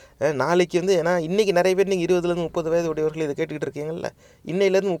நீங்கள் நாளைக்கு வந்து, ஏன்னா இன்றைக்கி நிறைய பேர் நீங்கள் 20-30 வயது உடையவர்கள் இதை கேட்டுக்கிட்டு இருக்கீங்கல்ல,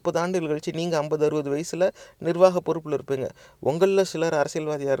 இன்னையிலேருந்து 30 ஆண்டுகள் கழிச்சு நீங்கள் 50-60 வயசில் நிர்வாக பொறுப்பில் இருப்பீங்க. உங்களில் சிலர்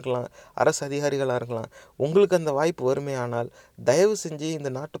அரசியல்வாதியாக இருக்கலாம், அரசு அதிகாரிகளாக இருக்கலாம். உங்களுக்கு அந்த வாய்ப்பு வருமே, ஆனால் தயவு செஞ்சு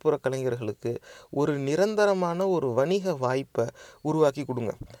இந்த நாட்டுப்புற கலைஞர்களுக்கு ஒரு நிரந்தரமான ஒரு வணிக வாய்ப்பை உருவாக்கி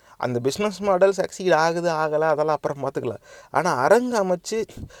கொடுங்க. அந்த பிஸ்னஸ் மாடல் சக்சீட் ஆகுது ஆகலை அதெல்லாம் அப்புறம் பார்த்துக்கலாம். ஆனால் அரங்கு அமைச்சு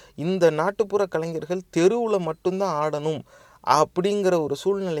இந்த நாட்டுப்புற கலைஞர்கள் தெருவில் மட்டும்தான் ஆடணும் அப்படிங்கிற ஒரு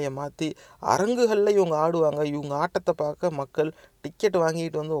சூழ்நிலையை மாற்றி அரங்குகளில் இவங்க ஆடுவாங்க, இவங்க ஆட்டத்தை பார்க்க மக்கள் டிக்கெட்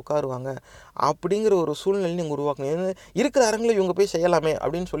வாங்கிட்டு வந்து உட்காருவாங்க அப்படிங்கிற ஒரு சூழ்நிலை நீங்கள் உருவாக்கணும். ஏன்னா இருக்கிற அரங்கில் இவங்க போய் செய்யலாமே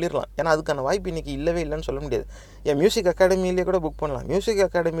அப்படின்னு சொல்லிடலாம். ஏன்னா அதுக்கான வாய்ப்பு இன்றைக்கி இல்லவே இல்லைன்னு சொல்ல முடியாது. ஏன் மியூசிக் அகாடமியிலே கூட புக் பண்ணலாம். மியூசிக்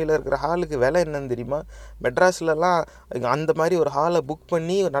அகாடமியில் இருக்கிற ஹாலுக்கு விலை என்னன்னு தெரியுமா? மெட்ராஸ்லலாம் அந்த மாதிரி ஒரு ஹாலை புக்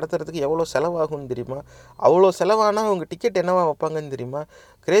பண்ணி நடத்துறதுக்கு எவ்வளோ செலவாகும்னு தெரியுமா? அவ்வளோ செலவானால் அவங்க டிக்கெட் என்னவா வைப்பாங்கன்னு தெரியுமா?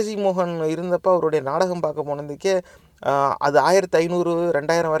 கிரேசி மோகன் இருந்தப்போ அவருடைய நாடகம் பார்க்க போனதுக்கே அது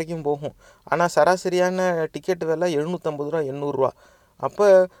 1500-2000 வரைக்கும் போகும். ஆனால் சராசரியான டிக்கெட் விலை 750 ரூபா 800 ரூபா. அப்போ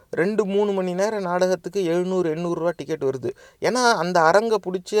 2-3 மணி நேரம் நாடகத்துக்கு 700-800 ரூபா டிக்கெட் வருது. ஏன்னா அந்த அரங்கை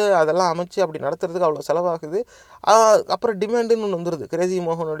பிடிச்சி அதெல்லாம் அமைச்சு அப்படி நடத்துறதுக்கு அவ்வளோ செலவாகுது. அப்புறம் டிமாண்டுன்னு ஒன்று வந்துடுது. கிரேசி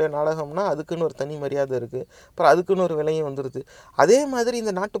மோகனுடைய நாடகம்னா அதுக்குன்னு ஒரு தனி மரியாதை இருக்குது, அப்புறம் அதுக்குன்னு ஒரு விலையும் வந்துடுது. அதே மாதிரி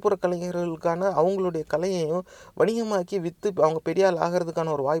இந்த நாட்டுப்புற கலைஞர்களுக்கான அவங்களுடைய கலையையும் வணிகமாக்கி விற்று அவங்க பெரிய ஆள்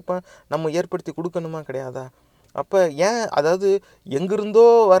ஆகிறதுக்கான ஒரு வாய்ப்பை நம்ம ஏற்படுத்தி கொடுக்கணுமா கிடையாதா? அப்போ ஏன் அதாவது எங்கிருந்தோ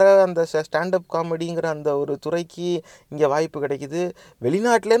வர அந்த ஸ்டாண்டப் காமெடிங்கிற அந்த ஒரு துறைக்கு இங்கே வாய்ப்பு கிடைக்குது.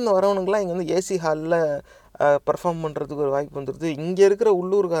 வெளிநாட்டிலேருந்து வரவனுங்களாம் இங்கே வந்து ஏசி ஹாலில் பர்ஃபார்ம் பண்ணுறதுக்கு ஒரு வாய்ப்பு வந்துடுது. இங்கே இருக்கிற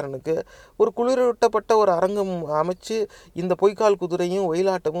உள்ளூர்காரனுக்கு ஒரு குளிரூட்டப்பட்ட ஒரு அரங்கம் அமைச்சு இந்த பொய்க்கால் குதிரையும்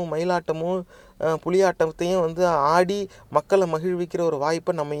ஒயிலாட்டமும் மயிலாட்டமும் புலியாட்டத்தையும் வந்து ஆடி மக்களை மகிழ்விக்கிற ஒரு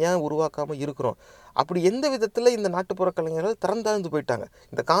வாய்ப்பை நம்ம ஏன் உருவாக்காமல் இருக்கிறோம்? அப்படி எந்த விதத்தில் இந்த நாட்டுப்புற கலைஞர்கள் திறந்தாழ்ந்து போயிட்டாங்க.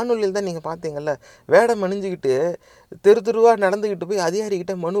 இந்த காணொலியில் தான் நீங்கள் பார்த்தீங்கல்ல, வேடம் அணிஞ்சிக்கிட்டு தெரு தெருவாக நடந்துக்கிட்டு போய்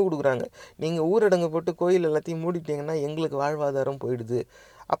அதிகாரிகிட்ட மனு கொடுக்குறாங்க. நீங்கள் ஊரடங்கு போட்டு கோயில் எல்லாத்தையும் மூடிட்டீங்கன்னா எங்களுக்கு வாழ்வாதாரம் போயிடுது.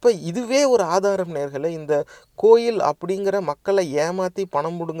 அப்போ இதுவே ஒரு ஆதாரம் நேர்களே. இந்த கோயில் அப்படிங்கிற மக்களை ஏமாற்றி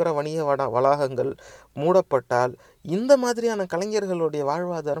பணம் முடுங்குற வணிக வளாகங்கள் மூடப்பட்டால் இந்த மாதிரியான கலைஞர்களுடைய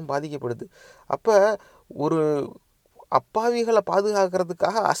வாழ்வாதாரம் பாதிக்கப்படுது. அப்போ ஒரு அப்பாவிகளை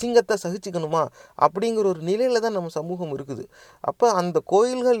பாதுகாக்கிறதுக்காக அசிங்கத்தை சகிச்சுக்கணுமா அப்படிங்கிற ஒரு நிலையில் தான் நம்ம சமூகம் இருக்குது. அப்போ அந்த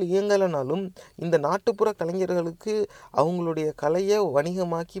கோயில்கள் இயங்கலைனாலும் இந்த நாட்டுப்புற கலைஞர்களுக்கு அவங்களுடைய கலையை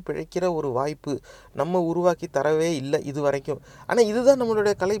வணிகமாக்கி பிழைக்கிற ஒரு வாய்ப்பு நம்ம உருவாக்கி தரவே இல்லை இது வரைக்கும். ஆனால் இதுதான்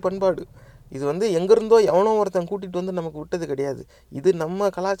நம்மளுடைய கலை பண்பாடு. இது வந்து எங்கேருந்தோ எவனோ ஒருத்தன் கூட்டிகிட்டு வந்து நமக்கு விட்டது கிடையாது. இது நம்ம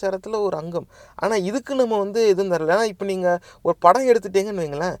கலாச்சாரத்தில் ஒரு அங்கம். ஆனால் இதுக்கு நம்ம வந்து எதுவும் தரல. ஏன்னா இப்போ நீங்கள் ஒரு படம் எடுத்துட்டீங்கன்னு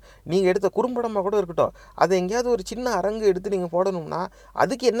வைங்களேன், நீங்கள் எடுத்த குறும்படமாக கூட இருக்கட்டும், அதை எங்கேயாவது ஒரு சின்ன அரங்கு எடுத்து நீங்கள் போடணும்னா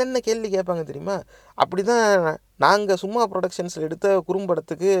அதுக்கு என்னென்ன கேள்வி கேட்பாங்க தெரியுமா? அப்படி தான் நாங்கள் சும்மா ப்ரொடக்ஷன்ஸில் எடுத்த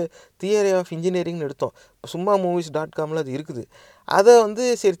குறும்படத்துக்கு தியரி ஆஃப் இன்ஜினியரிங்னு எடுத்தோம். சும்மா movies.comல அது இருக்குது. அதை வந்து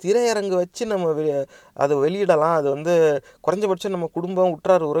சரி திரையரங்கு வச்சு நம்ம அதை வெளியிடலாம், அது வந்து குறைஞ்சபட்சம் நம்ம குடும்பம்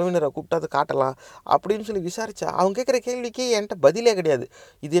உற்றார் உறவினரை கூப்பிட்டு அதை காட்டலாம் அப்படின்னு சொல்லி விசாரித்தா அவங்க கேட்குற கேள்விக்கே என்கிட்ட பதிலே கிடையாது.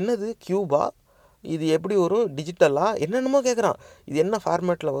 இது என்னது கியூபா, இது எப்படி வரும், டிஜிட்டலாக என்னென்னமோ கேட்குறான். இது என்ன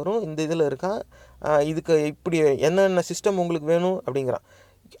ஃபார்மேட்டில் வரும், இந்த இதில் இருக்கான், இதுக்கு இப்படி என்னென்ன சிஸ்டம் உங்களுக்கு வேணும் அப்படிங்கிறான்.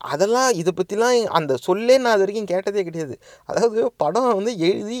 அதெல்லாம் இதை பற்றிலாம் அந்த சொல்லே நான் அது வரைக்கும் கேட்டதே கிடையாது. அதாவது படம் வந்து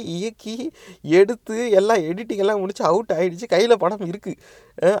எழுதி இயக்கி எடுத்து எல்லாம் எடிட்டிங் எல்லாம் முடிச்சு அவுட் ஆகிடுச்சு, கையில் படம் இருக்குது.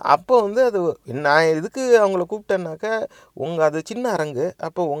 அப்போ வந்து அது நான் எதுக்கு அவங்கள கூப்பிட்டேன்னாக்கா, அது சின்ன அரங்கு,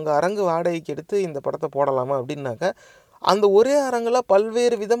 அப்போ உங்கள் அரங்கு வாடகைக்கு எடுத்து இந்த படத்தை போடலாமா அப்படின்னாக்கா, அந்த ஒரே அரங்கில்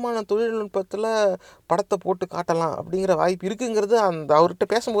பல்வேறு விதமான தொழில்நுட்பத்தில் படத்தை போட்டு காட்டலாம் அப்படிங்கிற வாய்ப்பு இருக்குங்கிறது அந்த அவர்கிட்ட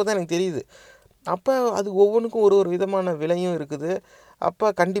பேசும்போது தான் எனக்கு தெரியுது. அப்போ அது ஒவ்வொன்றுக்கும் ஒரு ஒரு விதமான விலையும் இருக்குது. அப்போ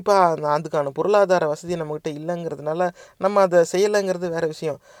கண்டிப்பாக அதுக்கான பொருளாதார வசதி நம்மக்கிட்ட இல்லைங்கிறதுனால நம்ம அதை செய்யலைங்கிறது வேறு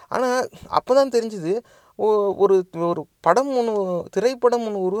விஷயம். ஆனால் அப்போ தான் தெரிஞ்சுது, ஒரு ஒரு படம் ஒன்று திரைப்படம்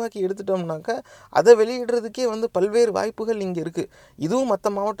ஒன்று உருவாக்கி எடுத்துட்டோம்னாக்கா அதை வெளியிடுறதுக்கே வந்து பல்வேறு வாய்ப்புகள் இங்கே இருக்குது. இதுவும் மற்ற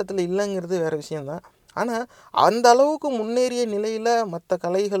மாவட்டத்தில் இல்லைங்கிறது வேறு விஷயந்தான். ஆனால் அந்த அளவுக்கு முன்னேறிய நிலையில் மற்ற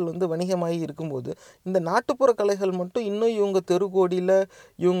கலைகள் வந்து வணிகமாகி இருக்கும்போது இந்த நாட்டுப்புற கலைகள் மட்டும் இன்னும் இவங்க தெருக்கோடியில்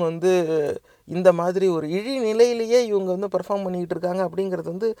இவங்க வந்து இந்த மாதிரி ஒரு இழி நிலையிலேயே இவங்க வந்து பெர்ஃபார்ம் பண்ணிக்கிட்டு இருக்காங்க அப்படிங்கிறது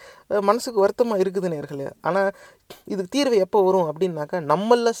வந்து மனசுக்கு வருத்தமாக இருக்குது நேர்களே. ஆனால் இதுக்கு தீர்வு எப்போ வரும் அப்படின்னாக்கா,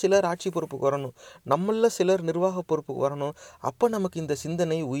 நம்மளில் சிலர் ஆட்சி பொறுப்புக்கு வரணும், நம்மளில் சிலர் நிர்வாக பொறுப்புக்கு வரணும். அப்போ நமக்கு இந்த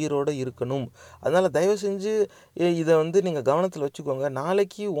சிந்தனை உயிரோடு இருக்கணும். அதனால் தயவு செஞ்சு இதை வந்து நீங்கள் கவனத்தில் வச்சுக்கோங்க.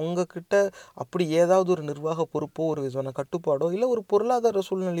 நாளைக்கு உங்ககிட்ட அப்படி ஏதாவது ஒரு நிர்வாக பொறுப்போ ஒரு விதமான கட்டுப்பாடோ இல்லை ஒரு பொருளாதார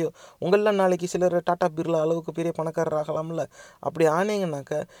சூழ்நிலையோ, உங்களில் நாளைக்கு சிலர் டாடா பிர்லா அளவுக்கு பெரிய பணக்காரர் ஆகலாம்ல, அப்படி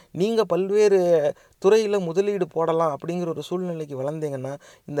ஆனீங்கன்னாக்கா நீங்கள் பல்வேறு துறையில் முதலீடு போடலாம் அப்படிங்கிற ஒரு சூழ்நிலைக்கு வளர்ந்தீங்கன்னா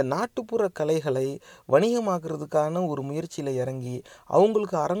இந்த நாட்டுப்புற கலைகளை வணிகமாக்குறதுக்கான ஒரு முயற்சியில் இறங்கி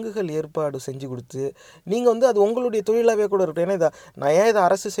அவங்களுக்கு அரங்குகள் ஏற்பாடு செஞ்சு கொடுத்து நீங்கள் வந்து அது உங்களுடைய தொழிலாகவே கூட இருக்கட்டும். ஏன்னா நான் ஏன் இதை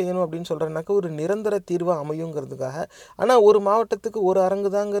அரசு செய்யணும் அப்படின்னு சொல்கிறேன்னாக்கா ஒரு நிரந்தர தீர்வாக அமையுங்கிறதுக்காக. ஆனால் ஒரு மாவட்டத்துக்கு ஒரு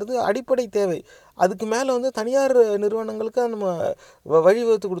அரங்கு தாங்கிறது அடிப்படை தேவை. அதுக்கு மேலே வந்து தனியார் நிறுவனங்களுக்கு நம்ம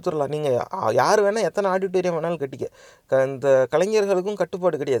வழிவகுத்து கொடுத்துடலாம். நீங்கள் யார் வேணால் எத்தனை ஆடிட்டோரியம் வேணாலும் கட்டிக்க, இந்த கலைஞர்களுக்கும்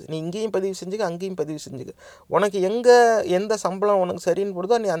கட்டுப்பாடு கிடையாது. நீ இங்கேயும் பதிவு செஞ்சுக்க, அங்கேயும் பதிவு செஞ்சுக்க. உனக்கு எந்த சம்பளம் உனக்கு சரின்னு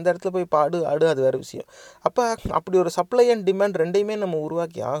போடுதோ நீ அந்த இடத்துல போய் ஆடு, அது வேறு விஷயம். அப்போ அப்படி ஒரு சப்ளை அண்ட் டிமாண்ட் ரெண்டையுமே நம்ம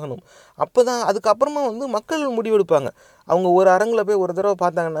உருவாக்கி ஆகணும். அப்போ தான் அதுக்கப்புறமா வந்து மக்கள் முடிவெடுப்பாங்க. அவங்க ஒரு அரங்கில் போய் ஒரு தடவை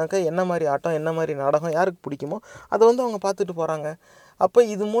பார்த்தாங்கனாக்கா என்ன மாதிரி ஆட்டம், என்ன மாதிரி நாடகம் யாருக்கு பிடிக்குமோ அதை வந்து அவங்க பார்த்துட்டு போகிறாங்க. அப்போ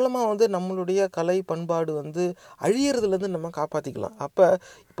இது மூலமாக வந்து நம்மளுடைய கலை பண்பாடு வந்து அழியிறதுலேருந்து நம்ம காப்பாற்றிக்கலாம்.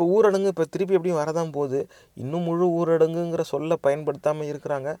 இப்போ ஊரடங்கு இப்போ திருப்பி எப்படியும் வரதான் போகுது. இன்னும் முழு ஊரடங்குங்கிற சொல்ல பயன்படுத்தாமல்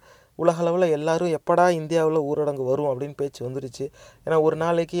இருக்கிறாங்க. உலகளவில் எல்லாரும் எப்படா இந்தியாவில் ஊரடங்கு வரும் அப்படின்னு பேச்சு வந்துருச்சு. ஏன்னா ஒரு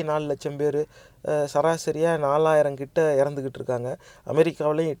நாளைக்கு 4 லட்சம் பேர் சராசரியாக 4000 கிட்ட இறந்துக்கிட்டு இருக்காங்க.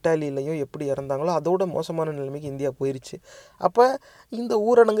 அமெரிக்காவிலையும் இட்டாலியிலையும் எப்படி இறந்தாங்களோ அதோட மோசமான நிலைமைக்கு இந்தியா போயிடுச்சு. அப்போ இந்த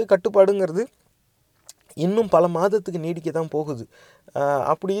ஊரடங்கு கட்டுப்பாடுங்கிறது இன்னும் பல மாதத்துக்கு நீடிக்க தான் போகுது.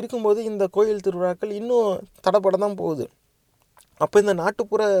 அப்படி இருக்கும்போது இந்த கோயில் திருவிழாக்கள் இன்னும் தடைப்பட தான் போகுது. அப்போ இந்த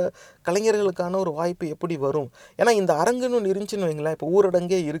நாட்டுப்புற கலைஞர்களுக்கான ஒரு வாய்ப்பு எப்படி வரும்? ஏன்னா இந்த அரங்குன்னு இருந்துச்சுன்னு வைங்களேன், இப்போ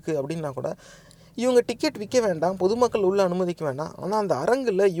ஊரடங்கே இருக்குது அப்படின்னா கூட இவங்க டிக்கெட் விற்க வேண்டாம், பொதுமக்கள் உள்ள அனுமதிக்க வேண்டாம். ஆனால் அந்த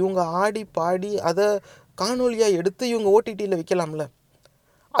அரங்கில் இவங்க ஆடி பாடி அதை காணொலியாக எடுத்து இவங்க ஓடிடியில் விற்கலாம்ல.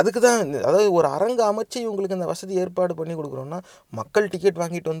 அதுக்கு தான் அதாவது ஒரு அரங்கு அமைச்சு இவங்களுக்கு இந்த வசதி ஏற்பாடு பண்ணி கொடுக்குறோன்னா மக்கள் டிக்கெட்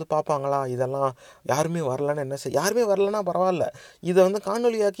வாங்கிட்டு வந்து பார்ப்பாங்களா? இதெல்லாம் யாருமே வரலன்னு என்ன யாருமே வரலன்னா பரவாயில்ல, இதை வந்து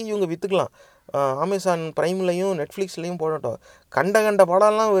காணொலியாக்கி இவங்க விற்றுக்கலாம். அமேசான் ப்ரைம்லையும் நெட்ஃப்ளிக்ஸ்லேயும் போடட்டும். கண்ட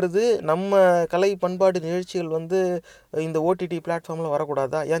படம்லாம் வருது. நம்ம கலை பண்பாடு நிகழ்ச்சிகள் வந்து இந்த ஓடிடி பிளாட்ஃபார்மில்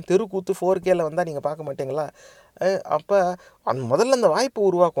வரக்கூடாதா? ஏன் தெருக்கூத்து 4Kல வந்தால் நீங்கள் பார்க்க மாட்டீங்களா? அப்போ முதல்ல அந்த வாய்ப்பு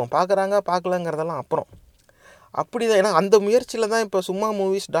உருவாக்குவோம். பார்க்குறாங்க பார்க்கலங்கிறதெல்லாம் அப்புறம். அப்படி தான். ஏன்னா அந்த முயற்சியில் தான் இப்போ சும்மா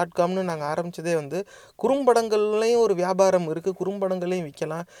movies.comனு நாங்கள் ஆரம்பித்ததே வந்து குறும்படங்கள்லேயும் ஒரு வியாபாரம் இருக்குது, குறும்படங்களையும்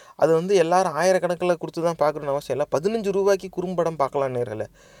விற்கலாம். அது வந்து எல்லோரும் ஆயிரக்கணக்கில் கொடுத்து தான் பார்க்கணுன்னு அவசியம் இல்லை. 15 ரூபாய்க்கு குறும்படம் பார்க்கலாம் நேரில்.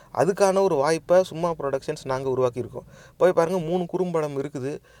 அதுக்கான ஒரு வாய்ப்பை சும்மா ப்ரொடக்ஷன்ஸ் நாங்கள் உருவாக்கியிருக்கோம். போய் பாருங்கள், 3 குறும்படம்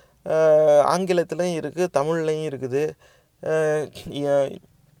இருக்குது. ஆங்கிலத்துலேயும் இருக்குது, தமிழ்லையும் இருக்குது.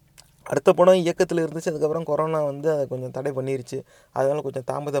 அடுத்த படம் இயக்கத்தில் இருந்துச்சு. அதுக்கப்புறம் கொரோனா வந்து அதை கொஞ்சம் தடை பண்ணிருச்சு. அதனால் கொஞ்சம்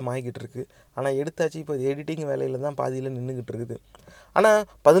தாமதம் ஆகிக்கிட்டு இருக்குது. ஆனால் எடுத்தாச்சு. இப்போ எடிட்டிங் வேலையில் தான் பாதியில் நின்றுக்கிட்டு இருக்குது. ஆனால்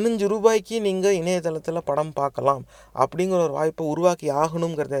 15 ரூபாய்க்கு நீங்கள் இணையதளத்தில் படம் பார்க்கலாம் அப்படிங்கிற ஒரு வாய்ப்பை உருவாக்கி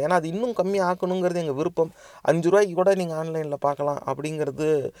ஆகணுங்கிறது. ஏன்னா அது இன்னும் கம்மி ஆக்கணுங்கிறது எங்கள் விருப்பம். 5 ரூபாய்க்கு கூட நீங்கள் ஆன்லைனில் பார்க்கலாம் அப்படிங்கிறது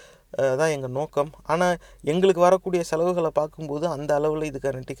தான் எங்கள் நோக்கம். ஆனால் எங்களுக்கு வரக்கூடிய செலவுகளை பார்க்கும்போது அந்த அளவில்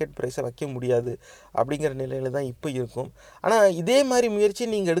இதுக்கான டிக்கெட் ப்ரைஸை வைக்க முடியாது அப்படிங்கிற நிலையில் தான் இப்போ இருக்கும். ஆனால் இதே மாதிரி முயற்சி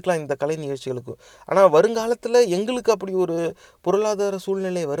நீங்கள் எடுக்கலாம் இந்த கலை நிகழ்ச்சிகளுக்கும். ஆனால் வருங்காலத்தில் எங்களுக்கு அப்படி ஒரு பொருளாதார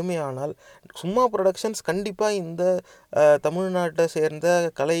சூழ்நிலை வறுமையானால் சும்மா ப்ரொடக்ஷன்ஸ் கண்டிப்பாக இந்த தமிழ்நாட்டை சேர்ந்த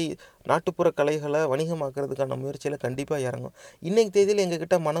நாட்டுப்புற கலைகளை வணிகமாக்குறதுக்கான முயற்சியில் கண்டிப்பாக இறங்கும். இன்றைக்கு தேதியில்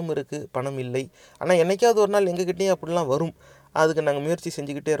எங்ககிட்ட மனம் இருக்குது, பணம் இல்லை. ஆனால் என்றைக்காவது ஒரு நாள் எங்ககிட்டயும் அப்படிலாம் வரும். அதுக்கு நாங்கள் முயற்சி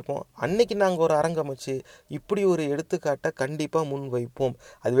செஞ்சுக்கிட்டே இருப்போம். அன்றைக்கி நாங்கள் ஒரு அரங்கமைச்சு இப்படி ஒரு எடுத்துக்காட்டை கண்டிப்பாக முன் வைப்போம்.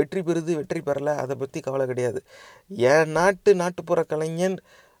 அது வெற்றி பெறுது வெற்றி பெறலை அதை பற்றி கவலை கிடையாது. என் நாட்டுப்புற கலைஞன்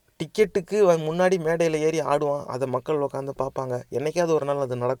டிக்கெட்டுக்கு முன்னாடி மேடையில் ஏறி ஆடுவான். அதை மக்கள் உட்காந்து பார்ப்பாங்க. என்றைக்காவது ஒரு நாள்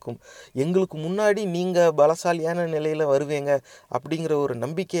அது நடக்கும். எங்களுக்கு முன்னாடி நீங்கள் பலசாலியான நிலையில் வருவீங்க அப்படிங்கிற ஒரு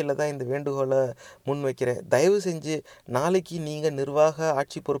நம்பிக்கையில் தான் இந்த வேண்டுகோளை முன்வைக்கிறேன். தயவு செஞ்சு நாளைக்கு நீங்கள் நிர்வாக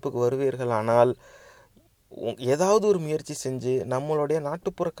ஆட்சி பொறுப்புக்கு வருவீர்கள் ஆனால் ஏதாவது ஒரு முயற்சி செஞ்சு நம்மளுடைய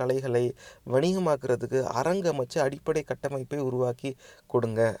நாட்டுப்புற கலைகளை வணிகமாக்குறதுக்கு அரங்கமைச்சு அடிப்படை கட்டமைப்பை உருவாக்கி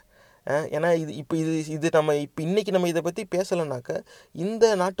கொடுங்க. ஏன்னா இது நம்ம இன்றைக்கி நம்ம இதை பற்றி பேசலைனாக்க இந்த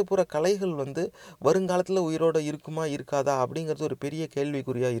நாட்டுப்புற கலைகள் வந்து வருங்காலத்தில் உயிரோடு இருக்குமா இருக்காதா அப்படிங்கிறது ஒரு பெரிய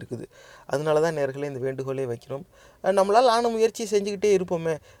கேள்விக்குறியாக இருக்குது. அதனால தான் நேர்களே இந்த வேண்டுகோளே வைக்கிறோம். நம்மளால் ஆன முயற்சி செஞ்சுக்கிட்டே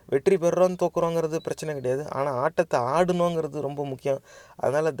இருப்போமே. வெற்றி பெறுறோம் தோக்குறோங்கிறது பிரச்சனை கிடையாது. ஆனால் ஆட்டத்தை ஆடணுங்கிறது ரொம்ப முக்கியம்.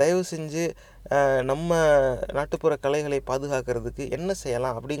 அதனால் தயவு செஞ்சு நம்ம நாட்டுப்புற கலைகளை பாதுகாக்கிறதுக்கு என்ன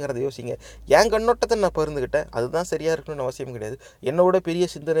செய்யலாம் அப்படிங்கிறத யோசிங்க. என் கண்ணோட்டத்தை நான் பகிர்ந்துக்கிட்டேன். அதுதான் சரியாக இருக்கணும்னு அவசியம் கிடையாது. என்னோட பெரிய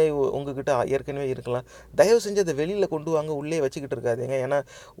சிந்தனை உங்ககிட்ட ஏற்கனவே இருக்கலாம். தயவு செஞ்சு அதை வெளியில் கொண்டு வாங்க, உள்ளே வச்சுக்கிட்டு இருக்காதீங்க. ஏன்னா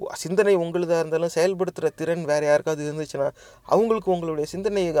சிந்தனை உங்களுதாக இருந்தாலும் செயல்படுத்துகிற திறன் வேறு யாருக்காவது இருந்துச்சுன்னா அவங்களுக்கு உங்களுடைய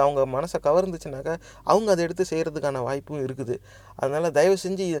சிந்தனை அவங்க மனசை கவர்ந்துச்சுனாக்கா அவங்க அதை எடுத்து செய்கிறதுக்கான வாய்ப்பும் இருக்குது. அதனால் தயவு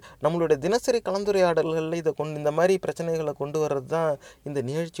செஞ்சு நம்மளுடைய தினசரி கலந்துரையாடல்களில் இந்த மாதிரி பிரச்சனைகளை கொண்டு வர்றது தான் இந்த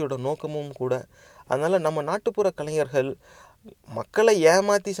நிகழ்ச்சியோட நோக்கமும் கூட. அதனால் நம்ம நாட்டுப்புற கலைஞர்கள் மக்களை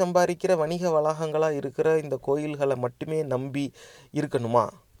ஏமாற்றி சம்பாதிக்கிற வணிக வளாகங்களாக இருக்கிற இந்த கோயில்களை மட்டுமே நம்பி இருக்கணுமா?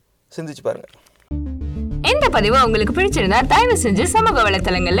 சிந்திச்சு பாருங்க. இந்த பதிவு உங்களுக்கு பிடிச்சிருந்தா தயவு செஞ்சு சமூக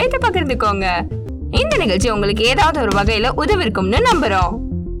வலைத்தளங்கள்ல இதை பகிர்ந்துக்கோங்க. இந்த நிகழ்ச்சி உங்களுக்கு ஏதாவது ஒரு வகையில உதவிருக்கும்னு நம்புறோம்.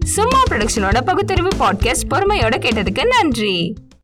 சும்மா ப்ரொடக்ஷனோட பகுத்தறிவு பாட்காஸ்ட் பொறுமையோட கேட்டதுக்கு நன்றி.